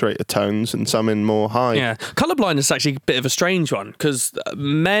desaturated tones and some in more high. Yeah, colourblind is actually a bit of a strange one because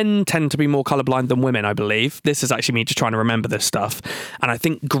men tend to be more colourblind than women, I believe. This is actually me just trying to remember this stuff. And I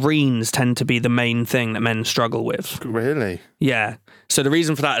think greens tend to be the main thing that men struggle with. Really? Yeah. So the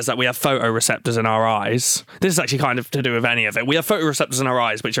reason for that is that we have photoreceptors in our eyes. This is actually kind of to do with any of it. We have photoreceptors in our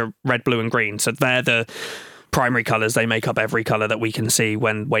eyes, which are red, blue, and green. So they're the primary colours. They make up every colour that we can see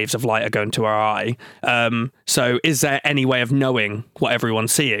when waves of light are going to our eye. So is there any way of knowing what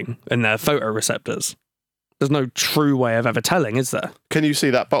everyone's seeing in their photoreceptors? There's no true way of ever telling, is there? Can you see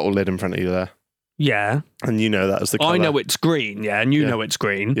that bottle lid in front of you there? Yeah. And you know that as the colour. I know it's green, yeah, and you know it's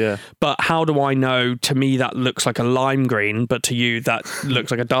green. Yeah. But how do I know, to me, that looks like a lime green, but to you, that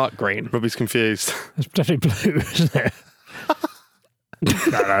looks like a dark green? Robbie's confused. It's definitely blue, isn't it?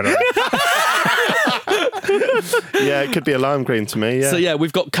 No. Yeah, it could be a lime green to me. Yeah. So yeah,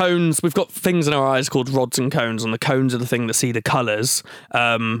 we've got cones, we've got things in our eyes called rods and cones, and the cones are the thing that see the colours.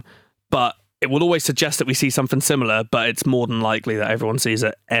 But it will always suggest that we see something similar, but it's more than likely that everyone sees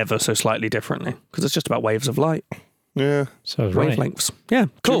it ever so slightly differently because it's just about waves of light, Yeah. So I was right. wavelengths. Yeah,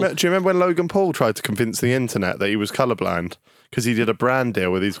 Do cool. you remember when Logan Paul tried to convince the internet that he was colourblind because he did a brand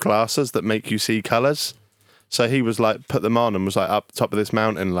deal with these glasses that make you see colours? So he was like, put them on and was like up the top of this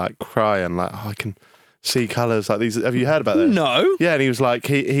mountain, like crying, like, oh, I can see colours like these. Have you heard about this? No. Yeah, and he was like,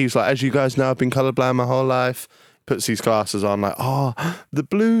 he was like, as you guys know, I've been colourblind my whole life. Puts these glasses on, like, oh, the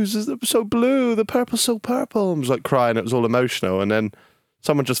blues is so blue, the purple's so purple. And was like crying, it was all emotional. And then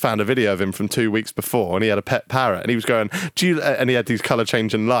someone just found a video of him from 2 weeks before, and he had a pet parrot, and he was going, and he had these colour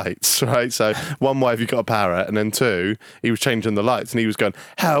changing lights, right? So one, why have you got a parrot? And then two, he was changing the lights, and he was going,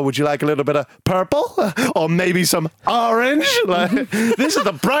 how would you like a little bit of purple? Or maybe some orange? Like, this is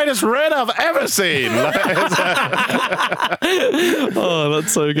the brightest red I've ever seen. Oh,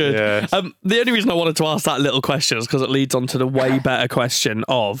 that's so good. Yes. The only reason I wanted to ask that little question is because it leads on to the way better question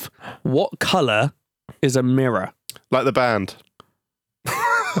of what colour is a mirror? Like the band.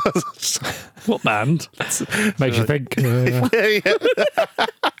 What band? Makes you think.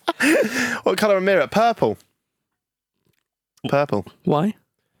 What colour a mirror? Purple. Purple. Why?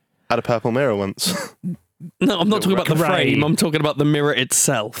 Had a purple mirror once. No, I'm not talking about the Grey. frame. I'm talking about the mirror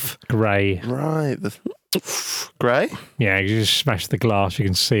itself. Grey. Right. Grey? Yeah, you just smash the glass, you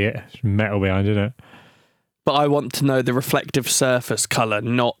can see it. It's metal behind, isn't it? But I want to know the reflective surface colour,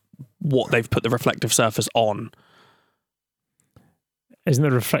 not what they've put the reflective surface on. Isn't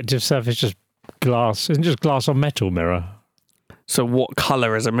the reflective surface just glass? Isn't it just glass on metal mirror? So what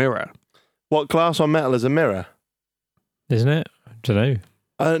colour is a mirror? What glass on metal is a mirror? Isn't it? I don't know.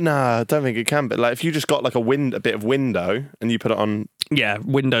 No, I don't think it can. But like, if you just got like a bit of window, and you put it on. Yeah,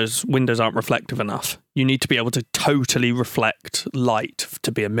 windows aren't reflective enough. You need to be able to totally reflect light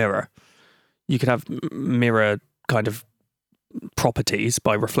to be a mirror. You could have mirror kind of properties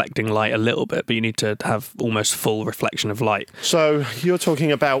by reflecting light a little bit, but you need to have almost full reflection of light. So you're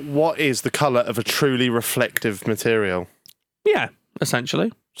talking about what is the colour of a truly reflective material? Yeah,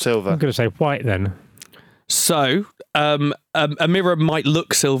 essentially. Silver. I'm going to say white then. So, a mirror might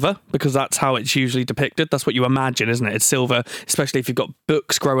look silver because that's how it's usually depicted. That's what you imagine, isn't it? It's silver, especially if you've got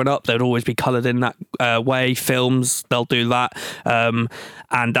books growing up. They'd always be coloured in that way. Films, they'll do that. And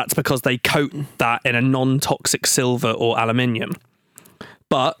that's because they coat that in a non-toxic silver or aluminium.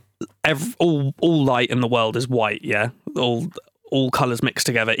 But all light in the world is white, yeah? All colours mixed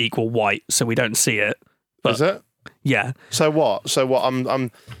together equal white, so we don't see it. But, is it? Yeah. So what?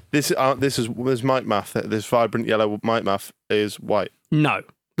 This is Mike Muff. This vibrant yellow Mike Muff is white. No,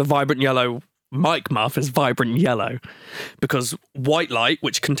 the vibrant yellow Mike Muff is vibrant yellow because white light,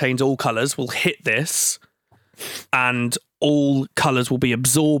 which contains all colours, will hit this and all colours will be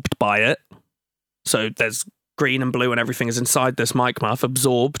absorbed by it. So there's green and blue and everything is inside this Mike Muff,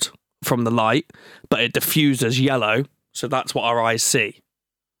 absorbed from the light, but it diffuses yellow. So that's what our eyes see.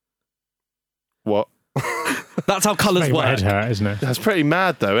 What? That's how colours Make my work. head hurt, isn't it? That's pretty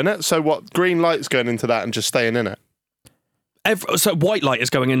mad, though, isn't it? So what? Green light's going into that and just staying in it. So white light is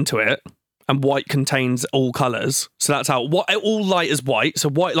going into it, and white contains all colours. So that's how all light is white. So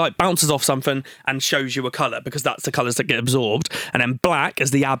white light bounces off something and shows you a colour because that's the colours that get absorbed. And then black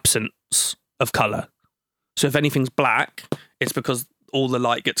is the absence of colour. So if anything's black, it's because all the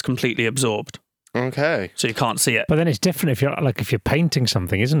light gets completely absorbed. Okay. So you can't see it. But then it's different if you're painting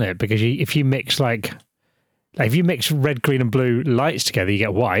something, isn't it? Because if you mix if you mix red, green, and blue lights together, you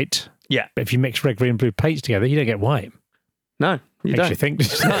get white. Yeah. But if you mix red, green, and blue paints together, you don't get white. No, you Makes don't. you think.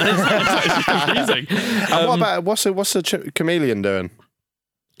 It's actually confusing. And what about what's a chameleon doing?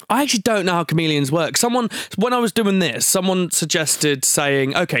 I actually don't know how chameleons work. When I was doing this, someone suggested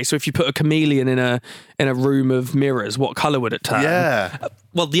saying, okay, so if you put a chameleon in a room of mirrors, what colour would it turn? Yeah.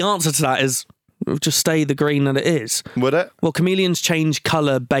 Well, the answer to that is it would just stay the green that it is. Would it? Well, chameleons change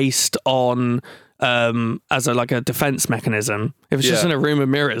colour based on as a defense mechanism. If it's just in a room of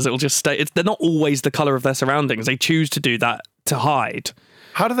mirrors, it'll just stay. They're not always the colour of their surroundings. They choose to do that to hide.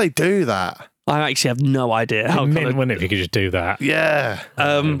 How do they do that? I actually have no idea how. Mint, wouldn't it, if you could just do that? Yeah.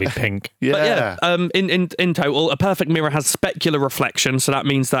 It'd be pink. Yeah. But yeah, in total, a perfect mirror has specular reflection, so that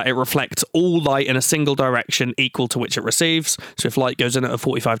means that it reflects all light in a single direction equal to which it receives. So if light goes in at a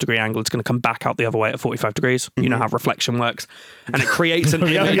 45-degree angle, it's going to come back out the other way at 45 degrees. You know how reflection works. And it creates an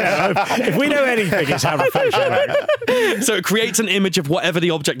image. If we know anything, it's how reflection works. So it creates an image of whatever the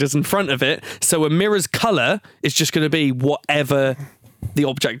object is in front of it. So a mirror's colour is just going to be whatever the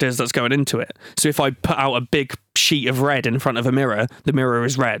object is that's going into it. So if I put out a big sheet of red in front of a mirror, the mirror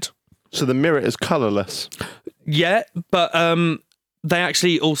is red. So the mirror is colourless. Yeah, but they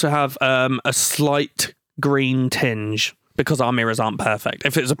actually also have a slight green tinge because our mirrors aren't perfect.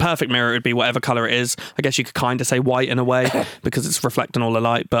 If it was a perfect mirror, it would be whatever colour it is. I guess you could kind of say white in a way because it's reflecting all the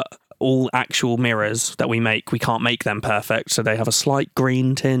light, but all actual mirrors that we can't make them perfect, so they have a slight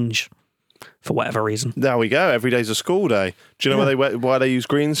green tinge. For whatever reason. There we go. Every day's a school day. Do you know why they use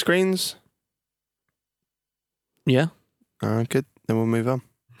green screens? Yeah. Good. Then we'll move on.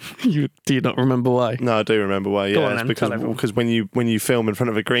 Do you not remember why? No, I do remember why. Yeah, Go on it's then, because tell everyone. when you film in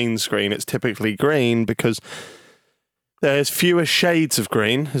front of a green screen, it's typically green because there's fewer shades of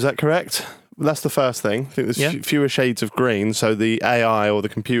green. Is that correct? That's the first thing. I think there's fewer shades of green, so the AI or the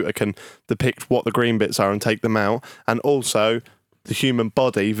computer can depict what the green bits are and take them out. And also, the human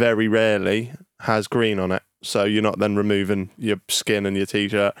body very rarely has green on it, so you're not then removing your skin and your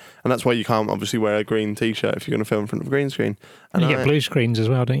t-shirt, and that's why you can't obviously wear a green t-shirt if you're going to film in front of a green screen. And you get blue screens as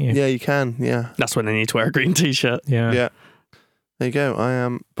well, don't you? Yeah, you can. Yeah, That's when they need to wear a green t-shirt. Yeah. yeah. There you go. I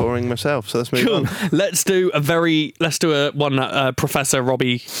am boring myself, so let's move Cool. on. Let's do a one that Professor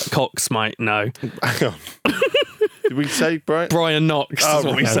Robbie Cox might know. Hang on. Did we say Brian? Brian Knox is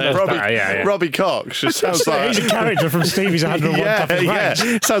what we said. Robbie Cox. Just sounds like He's a character from Stevie's 101 yeah, Puff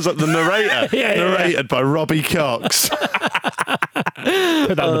yeah. Sounds like the narrator. Narrated by Robbie Cox. Put that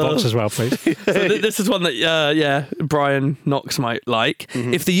in the box as well, please. So this is one that Brian Knox might like.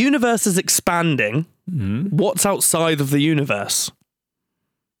 Mm-hmm. If the universe is expanding, what's outside of the universe?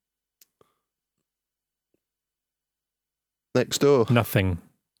 Next door. Nothing.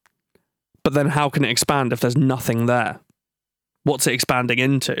 But then how can it expand if there's nothing there? What's it expanding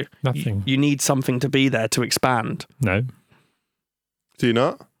into? Nothing. You need something to be there to expand. No. Do you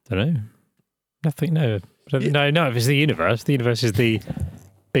not? Don't know. Nothing. No. No. If it's the universe is the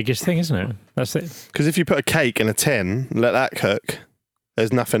biggest thing, isn't it? That's it. Because if you put a cake in a tin, let that cook,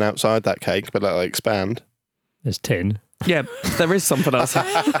 there's nothing outside that cake, but let it expand. There's tin. Yeah, there is something else.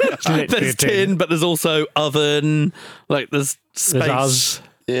 Literally There's a tin. tin, but there's also oven. Like there's space. There's us.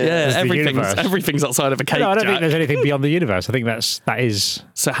 Yeah, There's the universe. everything's outside of a cake. No, I don't Jack. think there's anything beyond the universe. I think that is.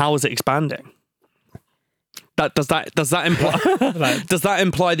 So how is it expanding? Does that imply does that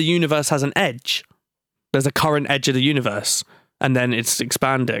imply the universe has an edge? There's a current edge of the universe, and then it's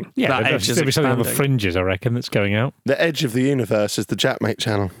expanding. Yeah, that there's edge is going to be something on the expanding. fringes, I reckon, that's going out. The edge of the universe is the Jackmate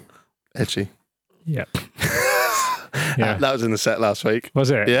channel. Edgy. Yep. Yeah. That was in the set last week. Was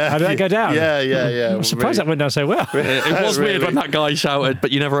it? Yeah. How did that go down? Yeah. I'm surprised that went down so well. It was weird when that guy shouted,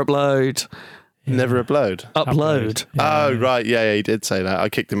 but you never upload. Never upload. Upload. Oh, right. Yeah, he did say that. I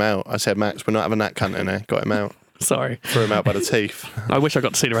kicked him out. I said, Max, we're not having that cunt in here. Got him out. Sorry. Threw him out by the teeth. I wish I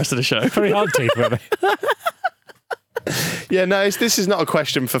got to see the rest of the show. Very hard teeth, weren't they? Yeah, no, this is not a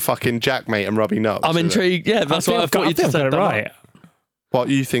question for fucking Jackmate and Robbie Knox. I'm is it? intrigued. Yeah, that's what I thought you just got said. it right. What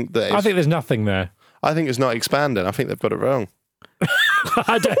you think that is? I think there's nothing there. I think it's not expanding. I think they've got it wrong.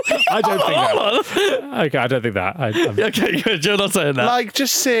 I don't think that. Okay, I don't think that. Okay, good. You're not saying that. Like,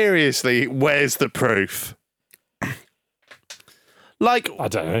 just seriously, where's the proof? Like, I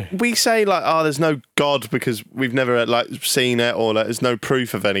don't know. we say like, oh, there's no God because we've never like seen it, or like, there's no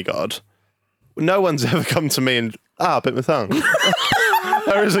proof of any God. No one's ever come to me and bit my tongue.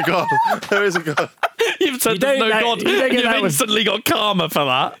 There is a God. There is a God. You've said there's no God. You've instantly got karma for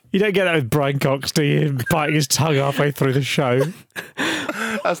that. You don't get that with Brian Cox, do you? Biting his tongue halfway through the show.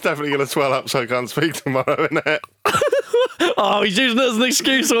 That's definitely going to swell up, so I can't speak tomorrow, isn't it? Oh, he's using it as an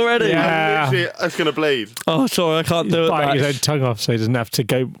excuse already. Yeah. Literally, it's going to bleed. Oh, sorry, I can't do it. Biting his own Max. tongue off so he doesn't have to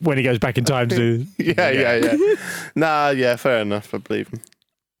go when he goes back in time to do. Yeah. Nah, yeah, fair enough. I believe him.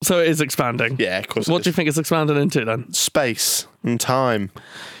 So it is expanding. Yeah, of course. What do you think it's expanding into then? Space and time.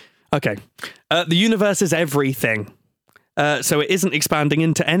 Okay. The universe is everything. So it isn't expanding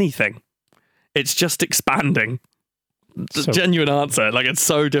into anything. It's just expanding. So- Genuine answer. Like, it's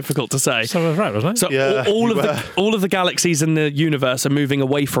so difficult to say. So I was right, wasn't it? So Yeah, all you of the galaxies in the universe are moving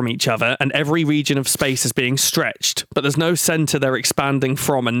away from each other, and every region of space is being stretched. But there's no center they're expanding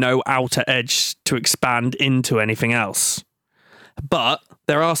from, and no outer edge to expand into anything else. But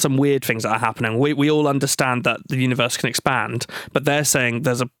there are some weird things that are happening. We all understand that the universe can expand, but they're saying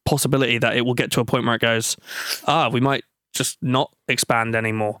there's a possibility that it will get to a point where it goes, we might just not expand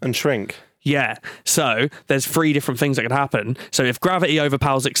anymore. And shrink. Yeah. So there's 3 different things that could happen. So if gravity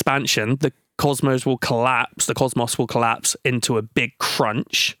overpowers expansion, the cosmos will collapse into a big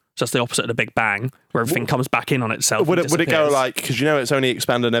crunch. So that's the opposite of the Big Bang, where everything comes back in on itself. Would and it go disappears. like, because you know it's only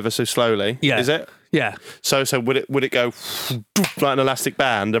expanding ever so slowly? Yeah. Is it? Yeah. So would it go like an elastic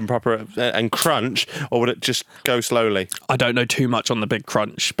band and proper and crunch, or would it just go slowly? I don't know too much on the Big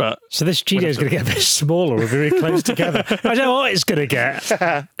Crunch, but So this studio is going to get a bit smaller. We're very close together. I don't know what it's going to get.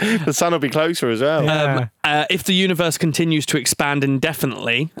 The sun will be closer as well. Yeah. if the universe continues to expand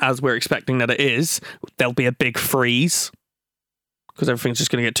indefinitely, as we're expecting that it is, there'll be a big freeze. Because everything's just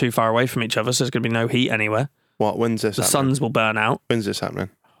going to get too far away from each other, so there's going to be no heat anywhere. What? When's this The happening? suns will burn out. When's this happening?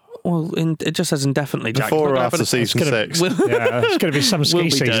 Well, it just says indefinitely, Jack. Before or It's not after gonna happen. season 6? Yeah, there's going to be some ski We'll be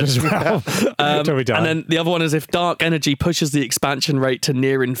season dead. as well. Until we die. And then the other one is if dark energy pushes the expansion rate to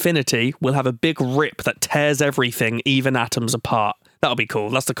near infinity, we'll have a big rip that tears everything, even atoms, apart. That'll be cool.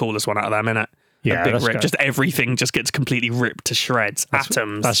 That's the coolest one out of them, innit? Yeah, a big that's rip. good. Just everything just gets completely ripped to shreds.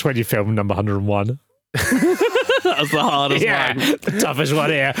 Atoms. That's when you film number 101. That's the hardest Yeah, one. the toughest one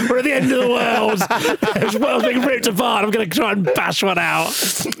here. We're at the end of the world. This world's being ripped apart. I'm going to try and bash one out.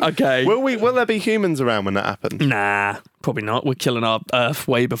 Okay. Will there be humans around when that happens? Nah, probably not. We're killing our Earth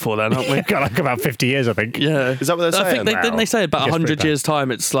way before then, aren't we? We've got like about 50 years, I think. Yeah. Is that what they're I think saying? didn't they say about Guess 100 pretty years'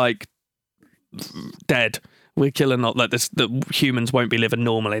 time it's like dead. We're killing like this. The humans won't be living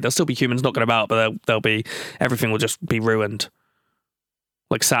normally. There'll still be humans knocking about, but they'll be everything will just be ruined.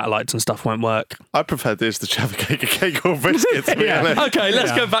 Like satellites and stuff won't work. I prefer this to Java cake or biscuits. To be Yeah. honest. Okay,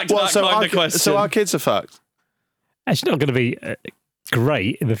 let's go back to that kind of question. So our kids are fucked. It's not going to be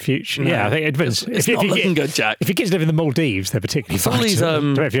great in the future. Yeah, I think it depends. It's not looking good, Jack. If your kids live in the Maldives, they're particularly It's all fine. these,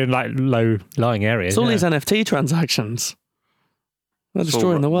 if you're in like low-lying areas. It's all yeah. these NFT transactions. They're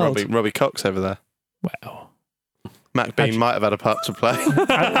destroying the world. Robbie Cox over there. Well, Matt Bean might have had a part to play.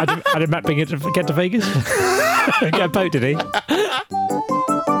 I did Matt Bing get to Vegas? Get a boat, did he?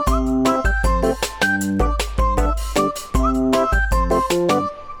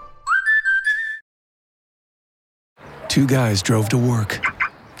 Two guys drove to work.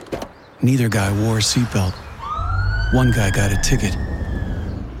 Neither guy wore a seatbelt. One guy got a ticket.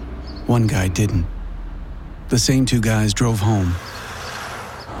 One guy didn't. The same two guys drove home.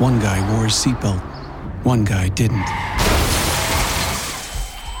 One guy wore his seatbelt. One guy didn't.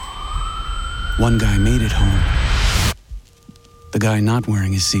 One guy made it home. The guy not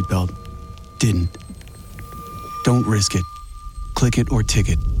wearing his seatbelt didn't. Don't risk it. Click it or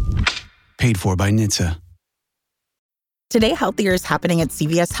ticket. Paid for by NHTSA. Today, Healthier is happening at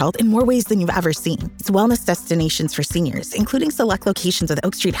CVS Health in more ways than you've ever seen. It's wellness destinations for seniors, including select locations with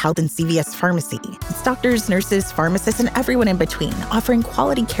Oak Street Health and CVS Pharmacy. It's doctors, nurses, pharmacists, and everyone in between, offering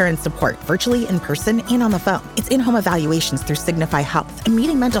quality care and support virtually, in person, and on the phone. It's in-home evaluations through Signify Health and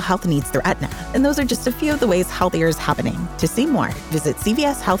meeting mental health needs through Aetna. And those are just a few of the ways Healthier is happening. To see more, visit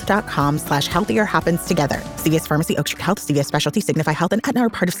cvshealth.com/healthier happens together. CVS Pharmacy, Oak Street Health, CVS Specialty, Signify Health, and Aetna are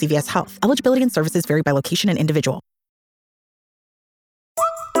part of CVS Health. Eligibility and services vary by location and individual.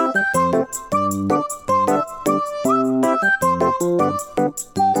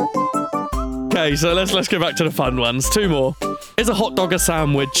 Okay, so let's go back to the fun ones. Two more. Is a hot dog a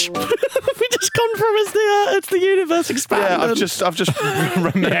sandwich? We just gone from it's the universe expanded. Yeah, I've just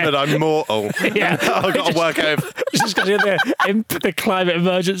remembered I'm mortal. Yeah. I've got to work out. Just because you're in the climate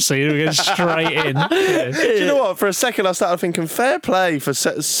emergency, we're going straight in. Yeah. Do you know what? For a second, I started thinking, fair play for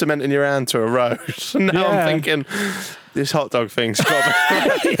cementing your hand to a road. Now I'm thinking, this hot dog thing's got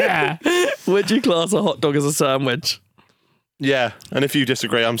me. Yeah. Would you class a hot dog as a sandwich? Yeah, and if you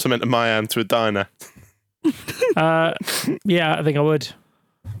disagree, I'm cementing my hand to a diner. Yeah, I think I would.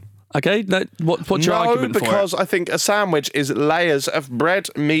 Okay, what's your argument for it? No, because I think a sandwich is layers of bread,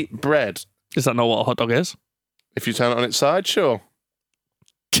 meat, bread. Is that not what a hot dog is? If you turn it on its side, sure.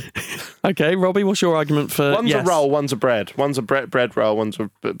 Okay, Robbie, what's your argument for One's yes? a roll, one's a bread. One's a bread roll, one's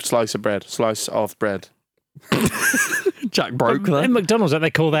a slice of bread. Slice of bread. Jack broke there. In McDonald's, they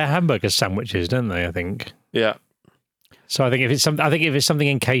call their hamburgers sandwiches, don't they? I think. Yeah. So I think if it's something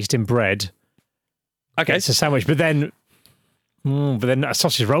encased in bread, okay, it's a sandwich. But then a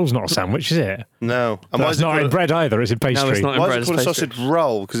sausage roll's not a sandwich, is it? No, and it's not in bread either. It's in pastry. No, it's not in why bread. Is it called a sausage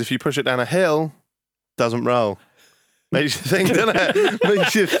roll? Because if you push it down a hill, it doesn't roll. Makes you think, doesn't it?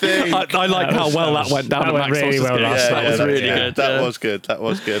 Makes you think. I like how well that went down. That went really well. That was really good. That was good. That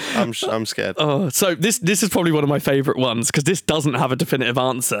was good. I'm scared. Oh, so this is probably one of my favourite ones because this doesn't have a definitive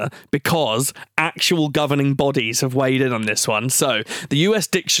answer because actual governing bodies have weighed in on this one. So the US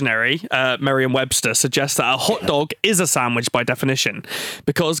dictionary, Merriam-Webster, suggests that a hot dog is a sandwich by definition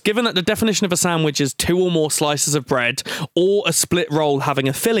because given that the definition of a sandwich is two or more slices of bread or a split roll having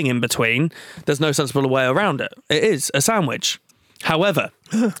a filling in between, there's no sensible way around it. It is a sandwich. However,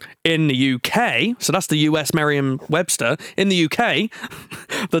 in the UK, so that's the US Merriam-Webster, in the UK,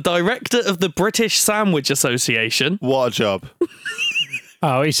 the director of the British Sandwich Association... What a job.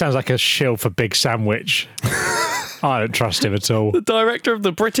 Oh, he sounds like a shill for Big Sandwich. I don't trust him at all. The director of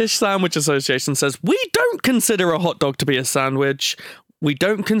the British Sandwich Association says, we don't consider a hot dog to be a sandwich. We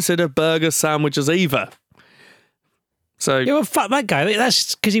don't consider burger sandwiches either. So yeah, well, fuck that guy.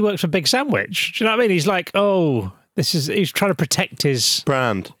 That's because he works for Big Sandwich. Do you know what I mean? He's like, he's trying to protect his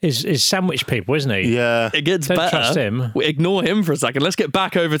brand, his sandwich people, isn't he? Yeah. It gets Don't better. trust him. We ignore him for a second. Let's get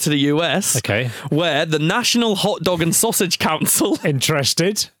back over to the US. Okay. Where the National Hot Dog and Sausage Council...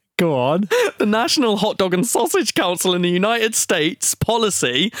 Interested? Go on. The National Hot Dog and Sausage Council in the United States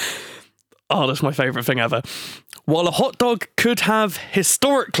policy... Oh, that's my favourite thing ever. While a hot dog could have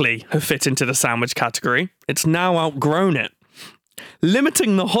historically fit into the sandwich category, it's now outgrown it.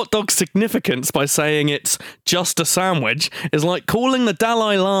 Limiting the hot dog's significance by saying it's just a sandwich is like calling the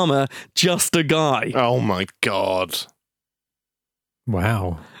Dalai Lama just a guy. Oh my God.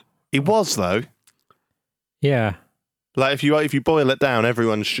 Wow. He was, though. Yeah. Like, if you boil it down,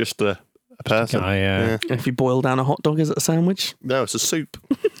 everyone's just a person. Guy, yeah. If you boil down a hot dog, is it a sandwich? No, it's a soup.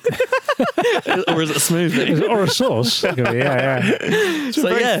 Or is it a smoothie? Or a sauce. Yeah. It's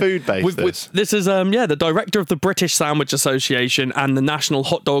very food-based, this is the director of the British Sandwich Association and the National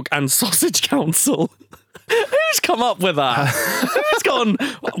Hot Dog and Sausage Council. Who's come up with that? Who's gone,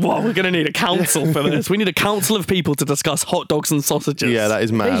 well, we're going to need a council for this. We need a council of people to discuss hot dogs and sausages. Yeah, that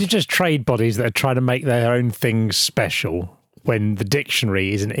is mad. These are just trade bodies that are trying to make their own things special when the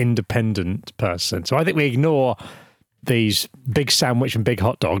dictionary is an independent person. So I think we ignore these big sandwich and big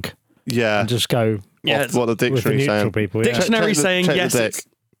hot dog. Yeah. And just go off what the dictionary saying. People, dictionary check saying the yes. dick.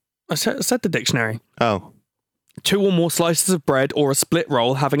 I said the dictionary. Oh. 2 or more slices of bread or a split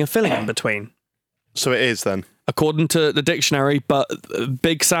roll having a filling in between. So it is then. According to the dictionary, but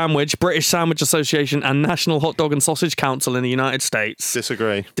Big Sandwich, British Sandwich Association and National Hot Dog and Sausage Council in the United States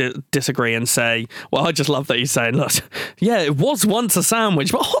disagree and say, well, I just love that he's saying, look, yeah, it was once a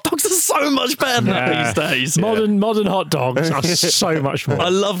sandwich, but hot dogs are so much better than that these days. Modern hot dogs are so much more. I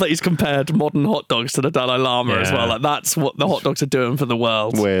love that he's compared modern hot dogs to the Dalai Lama as well. Like, that's what the hot dogs are doing for the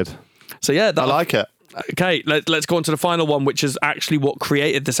world. Weird. So yeah, I like it. Okay, let's go on to the final one, which is actually what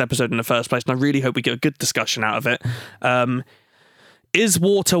created this episode in the first place, and I really hope we get a good discussion out of it. Is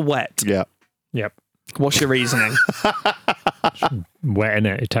water wet? Yeah. Yep. What's your reasoning? Wet,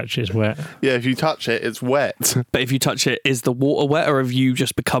 innit? You touch it, it's wet. Yeah, if you touch it, it's wet. But if you touch it, is the water wet, or have you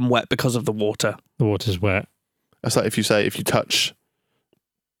just become wet because of the water? The water's wet. That's like if you touch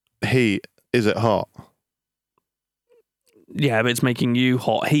heat, is it hot? Yeah, but it's making you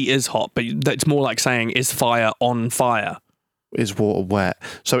hot. Heat is hot, but it's more like saying, is fire on fire? Is water wet?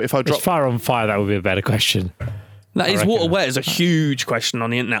 So if I drop Is fire on fire, that would be a better question. Now, is reckon. water wet is a huge question on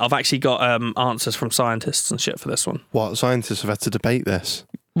the internet. I've actually got answers from scientists and shit for this one. what, scientists have had to debate this.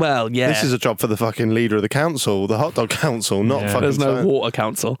 Well, yeah. This is a job for the fucking leader of the council, the hot dog council, not fucking There's no science. water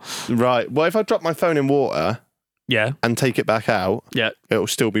council. Right. Well, if I drop my phone in water Yeah. and take it back out, Yeah. it'll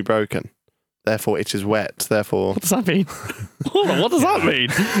still be broken. Therefore, it is wet. Therefore, What does that mean? Hold on, what does that mean?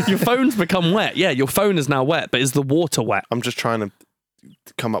 Your phone's become wet. Yeah, your phone is now wet, but is the water wet? I'm just trying to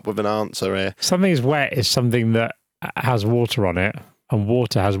come up with an answer here. Something is wet is something that has water on it, and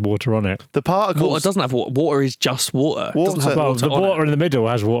water has water on it. The particles. Water doesn't have water. Water is just water. It doesn't have Water- water The on water it. in the middle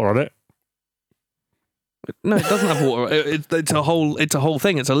has water on it. No, it doesn't have water. It's a whole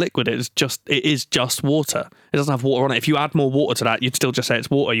thing. It's a liquid. It is just water. It doesn't have water on it. If you add more water to that, you'd still just say it's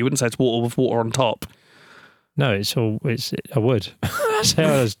water. You wouldn't say it's water with water on top. No, I would. So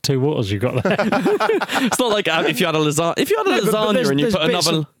there's two waters you've got there. It's not like if you had a lasagna. If you had a lasagna and you put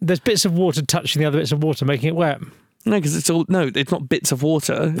another. There's bits of water touching the other bits of water, making it wet. No, because it's not bits of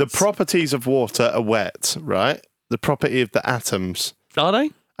water. The properties of water are wet, right? The property of the atoms. Are they?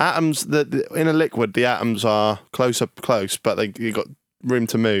 Atoms, in a liquid, the atoms are close, but you got room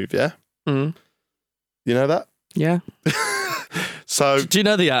to move, yeah? Mm. You know that? Yeah. So, Do you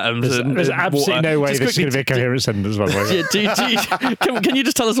know the atoms? There's in absolutely water? no way Just this is quickly, going to be a coherent sentence, by the way. can you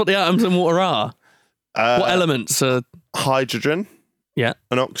just tell us what the atoms in water are? What uh, elements are? hydrogen Yeah.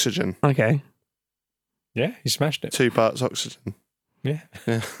 and oxygen. Okay. Yeah, you smashed it. 2 parts oxygen. Yeah.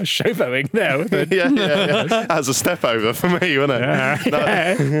 Showboating there. yeah. That's a step over for me, wasn't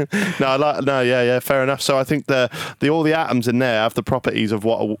it? Yeah. Fair enough. So I think all the atoms in there have the properties of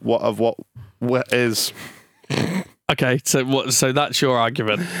what is. Okay. So that's your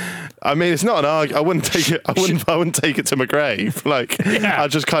argument. I mean, it's not an argument. I wouldn't take it. I wouldn't take it to my grave. I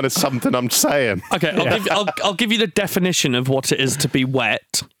just kind of something I'm saying. Okay. I'll give you the definition of what it is to be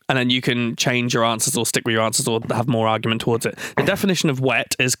wet, and then you can change your answers or stick with your answers or have more argument towards it. The definition of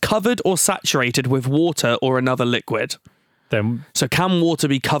wet is covered or saturated with water or another liquid. So can water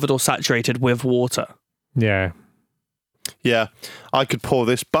be covered or saturated with water? Yeah. Yeah, I could pour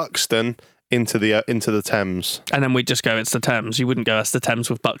this Buxton into the Thames. And then we'd just go, it's the Thames. You wouldn't go, it's the Thames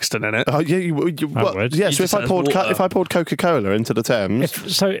with Buxton in it. Oh yeah, would. Yeah. You So just if I poured Coca-Cola into the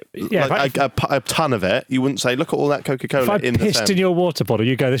Thames, a ton of it, you wouldn't say, look at all that Coca-Cola If I in the Thames. pissed in your water bottle,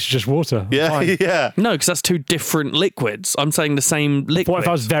 you go, this is just water. Yeah, Fine. yeah. No, because that's two different liquids. I'm saying the same liquid. What if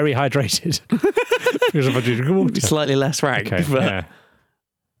I was very hydrated? Because if I did water. Slightly less rank. Okay, but- yeah.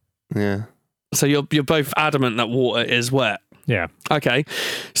 Yeah. So you're both adamant that water is wet. Yeah. Okay,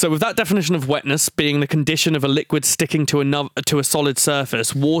 so with that definition of wetness being the condition of a liquid sticking to a solid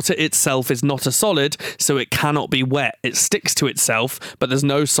surface, water itself is not a solid, so it cannot be wet. It sticks to itself, but there's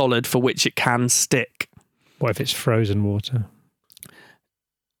no solid for which it can stick. What if it's frozen water?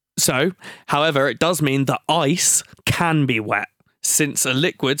 So, however, it does mean that ice can be wet, since a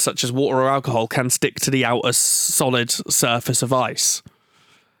liquid such as water or alcohol can stick to the outer solid surface of ice.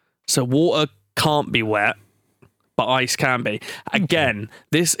 So water can't be wet, but ice can be. Again,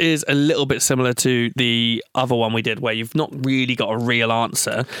 this is a little bit similar to the other one we did where you've not really got a real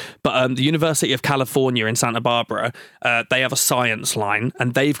answer, but the University of California in Santa Barbara, they have a science line,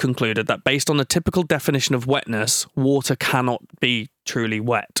 and they've concluded that based on the typical definition of wetness, water cannot be truly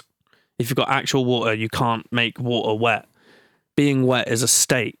wet. If you've got actual water, you can't make water wet. Being wet is a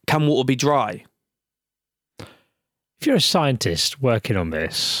state. Can water be dry? If you're a scientist working on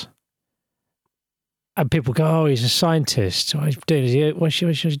this, and people go, "Oh, he's a scientist. What he's doing? What's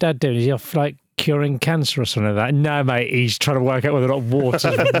your dad doing? Is he off curing cancer or something like that?" No, mate, he's trying to work out whether or not water's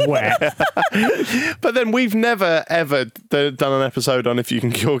wet. But then we've never ever done an episode on if you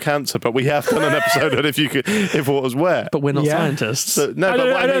can cure cancer, but we have done an episode on if water's wet. But we're not scientists. So, no, I but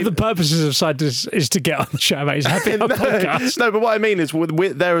what know I mean, the purposes of scientists is to get on the show, mate. He's happy on podcast. No, but what I mean is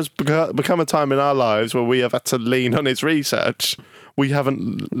there has become a time in our lives where we have had to lean on his research. We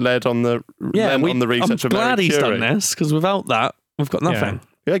haven't led on the research I'm of Marie glad he's Curie. done this, because without that, we've got nothing.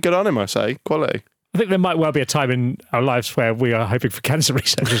 Yeah, good on him, I say. Quality. I think there might well be a time in our lives where we are hoping for cancer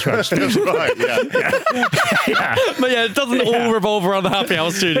research as well. That's right, yeah. But yeah, it doesn't all revolve around the Happy Hour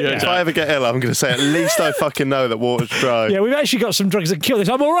studio. If I ever get ill, I'm going to say, at least I fucking know that water's dry. Yeah, we've actually got some drugs that kill this.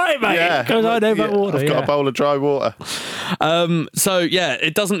 I'm all right, mate. Yeah. Because I know about water. I've got a bowl of dry water. So yeah,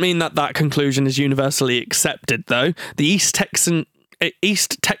 it doesn't mean that conclusion is universally accepted, though. The East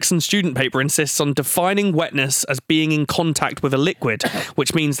Texan student paper insists on defining wetness as being in contact with a liquid,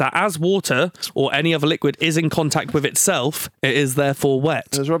 which means that as water or any other liquid is in contact with itself, it is therefore wet.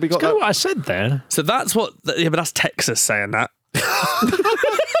 Has Robbie got That's that? what I said there. So that's what. Yeah, but that's Texas saying that.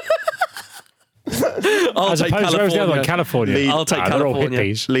 I'll As take opposed to where was the other one? California. California. I'll take They're all California.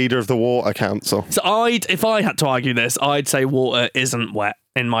 hippies. Leader of the Water Council. So if I had to argue this, I'd say water isn't wet,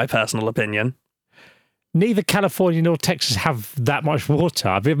 in my personal opinion. Neither California nor Texas have that much water.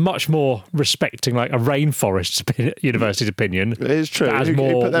 I'd be much more respecting like a rainforest university's opinion. It is true. That has Who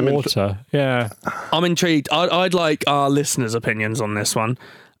more put them in- water. Yeah. I'm intrigued. I'd like our listeners' opinions on this one.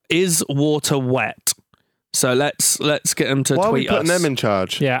 Is water wet? So let's get them to Why are we tweet putting us. them in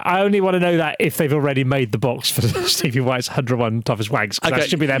charge? Yeah, I only want to know that if they've already made the box for Stevie White's 101 Toughest Wags, because that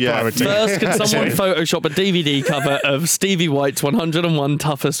should be their priority. First, can someone Photoshop a DVD cover of Stevie White's 101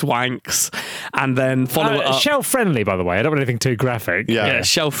 Toughest Wanks, and then follow it up? Shelf friendly, by the way. I don't want anything too graphic. Yeah,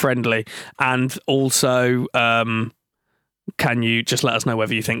 shelf friendly, and also. Can you just let us know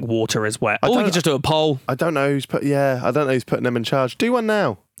whether you think water is wet? Or we could just do a poll. I don't know who's putting them in charge. Do one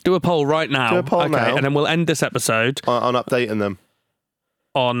now. Do a poll right now. Do a poll okay, now. and then we'll end this episode on updating them.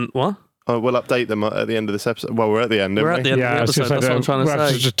 On what? Oh, we'll update them at the end of this episode. Well, we're at the end, aren't We're we? at the end of the episode. That's what I'm trying to we'll have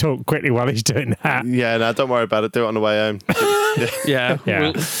say. to just talk quickly while he's doing that. Yeah, no, don't worry about it. Do it on the way home. Yeah.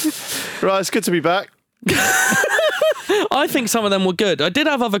 Right, it's good to be back. I think some of them were good. I did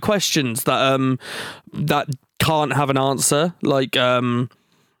have other questions that that can't have an answer, like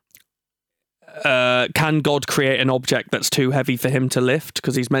can God create an object that's too heavy for him to lift,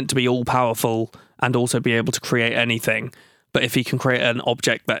 because he's meant to be all powerful and also be able to create anything, but if he can create an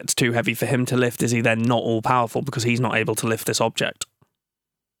object that's too heavy for him to lift, is he then not all powerful because he's not able to lift this object?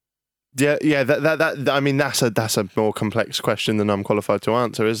 Yeah. That I mean, that's a more complex question than I'm qualified to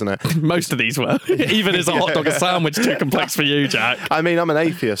answer, isn't it? Most of these were. Even is a hot dog a sandwich too complex for you, Jack? I mean, I'm an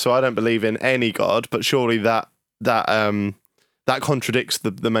atheist, so I don't believe in any God. But surely that contradicts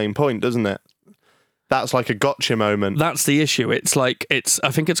the main point, doesn't it? That's like a gotcha moment. That's the issue. It's like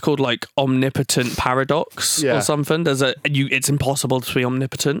I think it's called like omnipotent paradox or something. It's impossible to be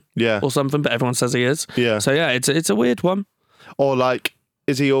omnipotent, or something, but everyone says he is. Yeah. So yeah, it's a weird one. Or like,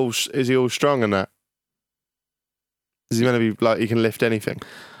 is he all strong in that? Is he meant to be like he can lift anything?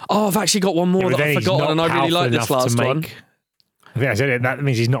 Oh, I've actually got one more but that then I've he's forgotten, not and I really like this powerful enough last to one. make- I think I said it. That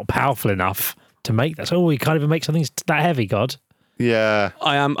means he's not powerful enough to make that. So, he can't even make something that heavy, God. Yeah.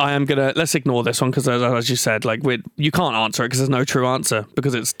 I am gonna let's ignore this one because as you said, like you can't answer it because there's no true answer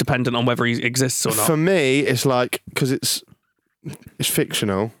because it's dependent on whether he exists or not. For me, it's like, because it's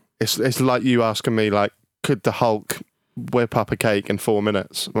fictional. It's like you asking me, like, could the Hulk whip up a cake in 4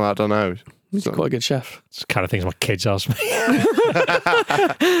 minutes? Well, I don't know. He's quite a good chef. It's the kind of things my kids ask me.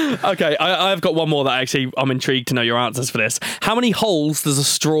 Okay, I've got one more that actually I'm intrigued to know your answers for this. How many holes does a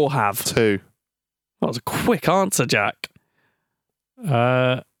straw have? 2. That was a quick answer, Jack.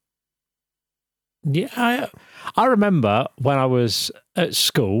 Yeah, I remember when I was at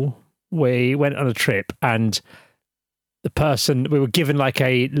school, we went on a trip and we were given like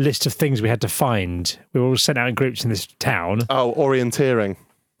a list of things we had to find. We were all sent out in groups in this town. Oh, orienteering.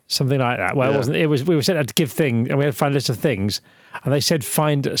 Something like that. Well, Yeah. it wasn't. It was. We were sent out to give things, and we had to find a list of things. And they said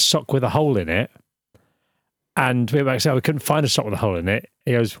find a sock with a hole in it. And we went back and said, we couldn't find a sock with a hole in it.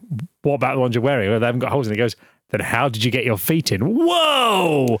 He goes, what about the ones you're wearing? Well, they haven't got holes in it. He goes, then how did you get your feet in?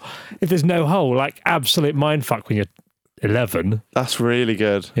 Whoa! If there's no hole, like absolute mindfuck when you're 11. That's really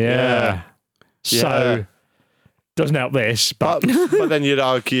good. Yeah. So Yeah. doesn't help this, but But then you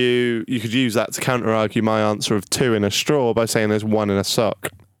could use that to counter-argue my answer of 2 in a straw by saying there's 1 in a sock.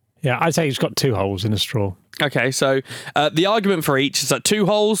 yeah, I'd say it's got 2 holes in a straw. Okay, so the argument for each is that 2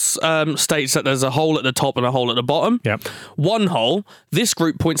 holes states that there's a hole at the top and a hole at the bottom. Yep. 1 hole, this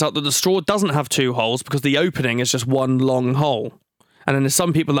group points out that the straw doesn't have 2 holes because the opening is just one long hole. And then there's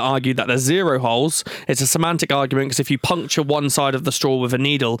some people that argue that there's 0 holes. It's a semantic argument because if you puncture one side of the straw with a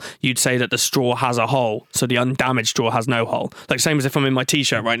needle, you'd say that the straw has a hole. So the undamaged straw has no hole. Like same as if I'm in my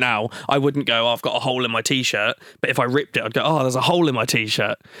t-shirt right now, I wouldn't go, oh, I've got a hole in my t-shirt. But if I ripped it, I'd go, oh, there's a hole in my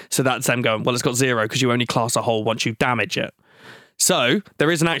t-shirt. So that's them going, well, it's got 0 because you only class a hole once you damage it. So there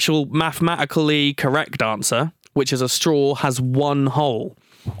is an actual mathematically correct answer, which is a straw has 1 hole.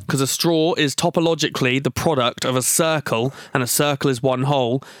 Because a straw is topologically the product of a circle, and a circle is one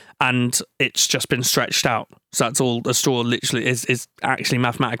hole, and it's just been stretched out. So that's all a straw literally is actually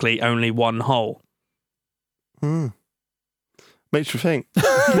mathematically only one hole. Makes you think. It's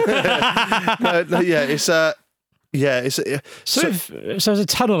So has a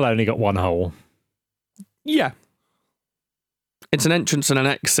tunnel only got one hole? Yeah. It's an entrance and an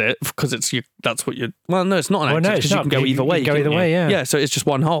exit because that's what you're. Well, no, it's not an exit because you can go either way. Yeah. Yeah, so it's just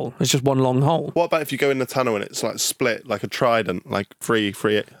one hole. It's just one long hole. What about if you go in the tunnel and it's like split, like a trident, like three?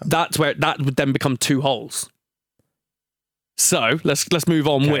 That's where that would then become 2 holes. So let's move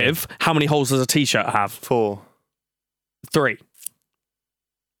on with how many holes does a t-shirt have? 4. 3.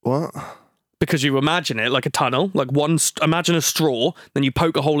 What? Because you imagine it like a tunnel, like imagine a straw, then you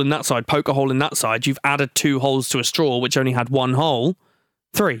poke a hole in that side, poke a hole in that side. You've added 2 holes to a straw, which only had 1 hole.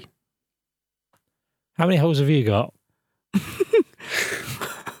 3. How many holes have you got? A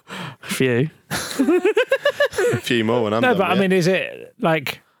few. A few more when I'm No, done, but I yeah. mean, is it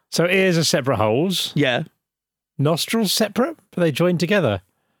like, so ears are separate holes? Yeah. Nostrils separate? Are they joined together?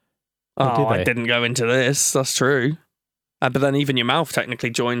 Or do I they? didn't go into this. That's true. But then even your mouth technically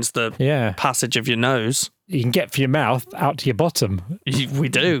joins the passage of your nose. You can get from your mouth out to your bottom. We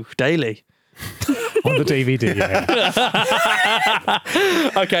do, daily. On the DVD,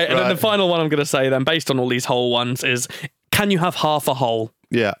 Okay, and then the final one I'm going to say then, based on all these hole ones, is can you have half a hole?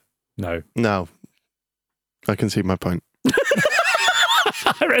 Yeah. No. I can see my point.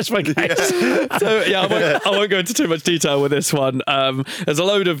 I rest my case. So I won't go into too much detail with this one. There's a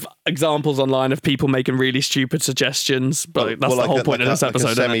load of examples online of people making really stupid suggestions, but that's the whole point of this episode.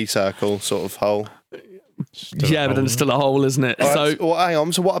 Like a semicircle sort of hole. Yeah, but then it's still a hole, isn't it? Right, hang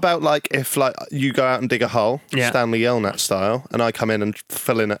on. So what about like if like you go out and dig a hole, Stanley Yelnats style, and I come in and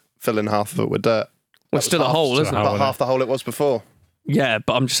fill in half of it with dirt? Well, it's still a hole, isn't it? About half the hole it was before. Yeah,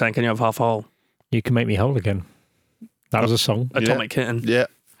 but I'm just saying, can you have half a hole? You can make me whole again. That was a song. Atomic Kitten. Yeah,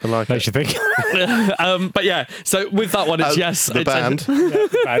 I like Makes you think. But yeah, so with that one, it's yes. The band.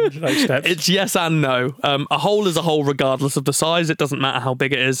 Like steps. It's yes and no. A hole is a hole regardless of the size. It doesn't matter how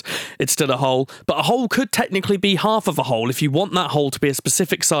big it is. It's still a hole. But a hole could technically be half of a hole if you want that hole to be a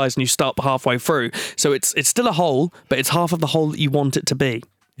specific size and you start halfway through. So it's still a hole, but it's half of the hole that you want it to be.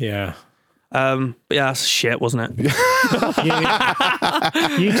 Yeah. But yeah, that's shit, wasn't it?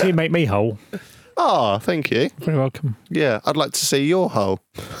 You two make me whole. Oh, thank you. Very welcome. Yeah, I'd like to see your hole.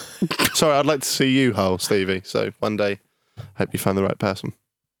 Sorry, I'd like to see you whole, Stevie. So one day, hope you find the right person.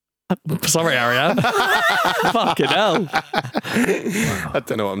 Sorry, Ariane. Fucking hell. I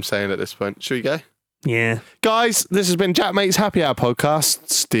don't know what I'm saying at this point. Should we go? Yeah. Guys, this has been Jack Mate's Happy Hour podcast.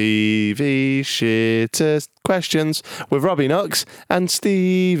 Stevie Shittest Questions with Robbie Knox and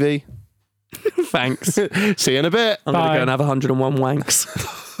Stevie. Thanks. See you in a bit. I'm going to go and have 101 wanks.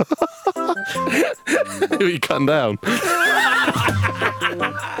 Who are you cutting down?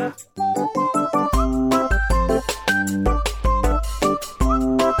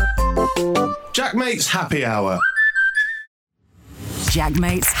 Jack Mate's Happy Hour. Jack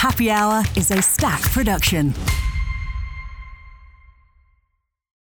Mate's Happy Hour is a Stack production.